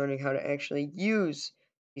going to be learning how to actually use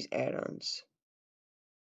these add-ons.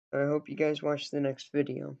 I hope you guys watch the next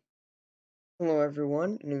video. Hello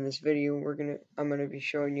everyone, and in this video I'm going to be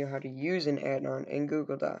showing you how to use an add-on in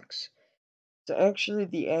Google Docs. So actually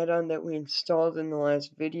the add-on that we installed in the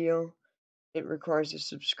last video It requires a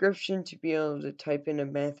subscription to be able to type in a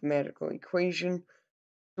mathematical equation.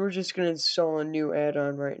 We're just going to install a new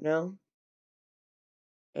add-on right now.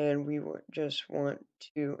 And we just want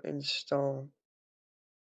to install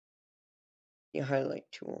the highlight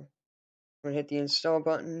tool. I'm going to hit the install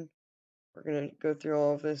button. We're going to go through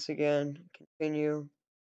all of this again, continue.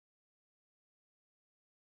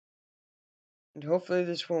 And hopefully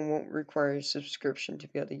this one won't require a subscription to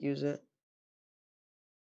be able to use it.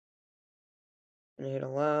 And hit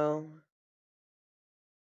allow.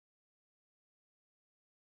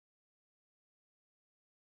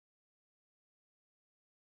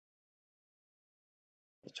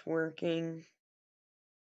 It's working.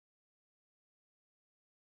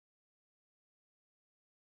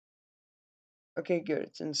 Okay, good,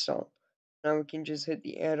 it's installed. Now we can just hit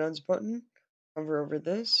the add-ons button, hover over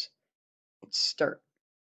this, hit start.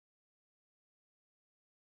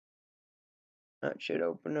 That should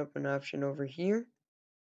open up an option over here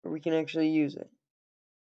where we can actually use it.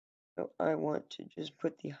 So I want to just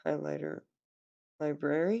put the highlighter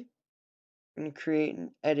library. I'm going to create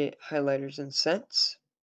and edit highlighters and sets.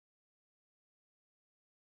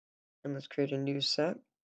 And let's create a new set.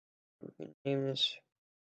 We're going to name this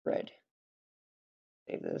red.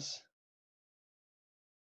 Save this.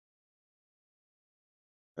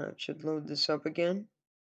 It should load this up again.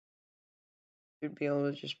 Should be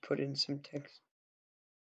able to just put in some text.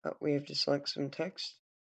 We have to select some text.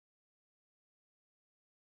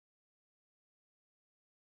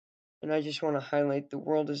 And I just want to highlight the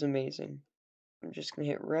world is amazing. I'm just going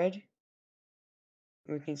to hit red.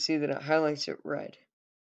 And we can see that it highlights it red.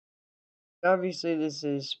 Obviously, this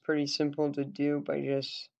is pretty simple to do by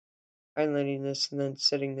just highlighting this and then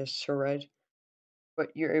setting this to red.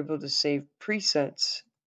 But you're able to save presets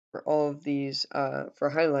for all of these for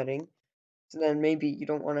highlighting. So then maybe you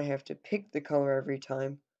don't want to have to pick the color every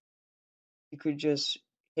time. You could just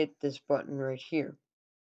hit this button right here.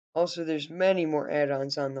 Also, there's many more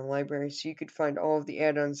add-ons on the library, so you could find all of the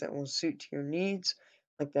add-ons that will suit to your needs,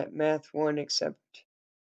 like that math one, except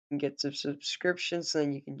you can get some subscriptions, so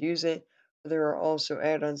then you can use it. There are also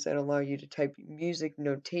add-ons that allow you to type music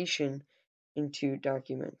notation into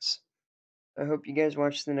documents. I hope you guys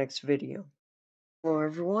watch the next video. Hello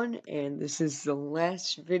everyone, and this is the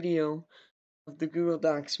last video of the Google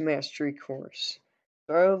Docs Mastery course.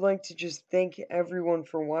 So I would like to just thank everyone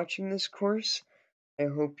for watching this course. I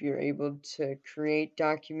hope you're able to create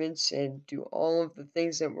documents and do all of the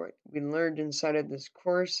things that we learned inside of this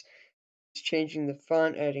course. It's changing the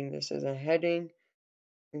font, adding this as a heading,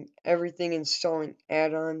 and everything, installing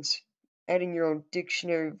add-ons, adding your own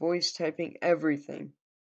dictionary, voice typing, everything.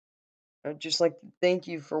 I'd just like to thank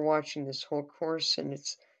you for watching this whole course, and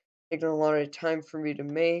it's taken a lot of time for me to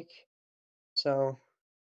make, so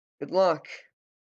good luck.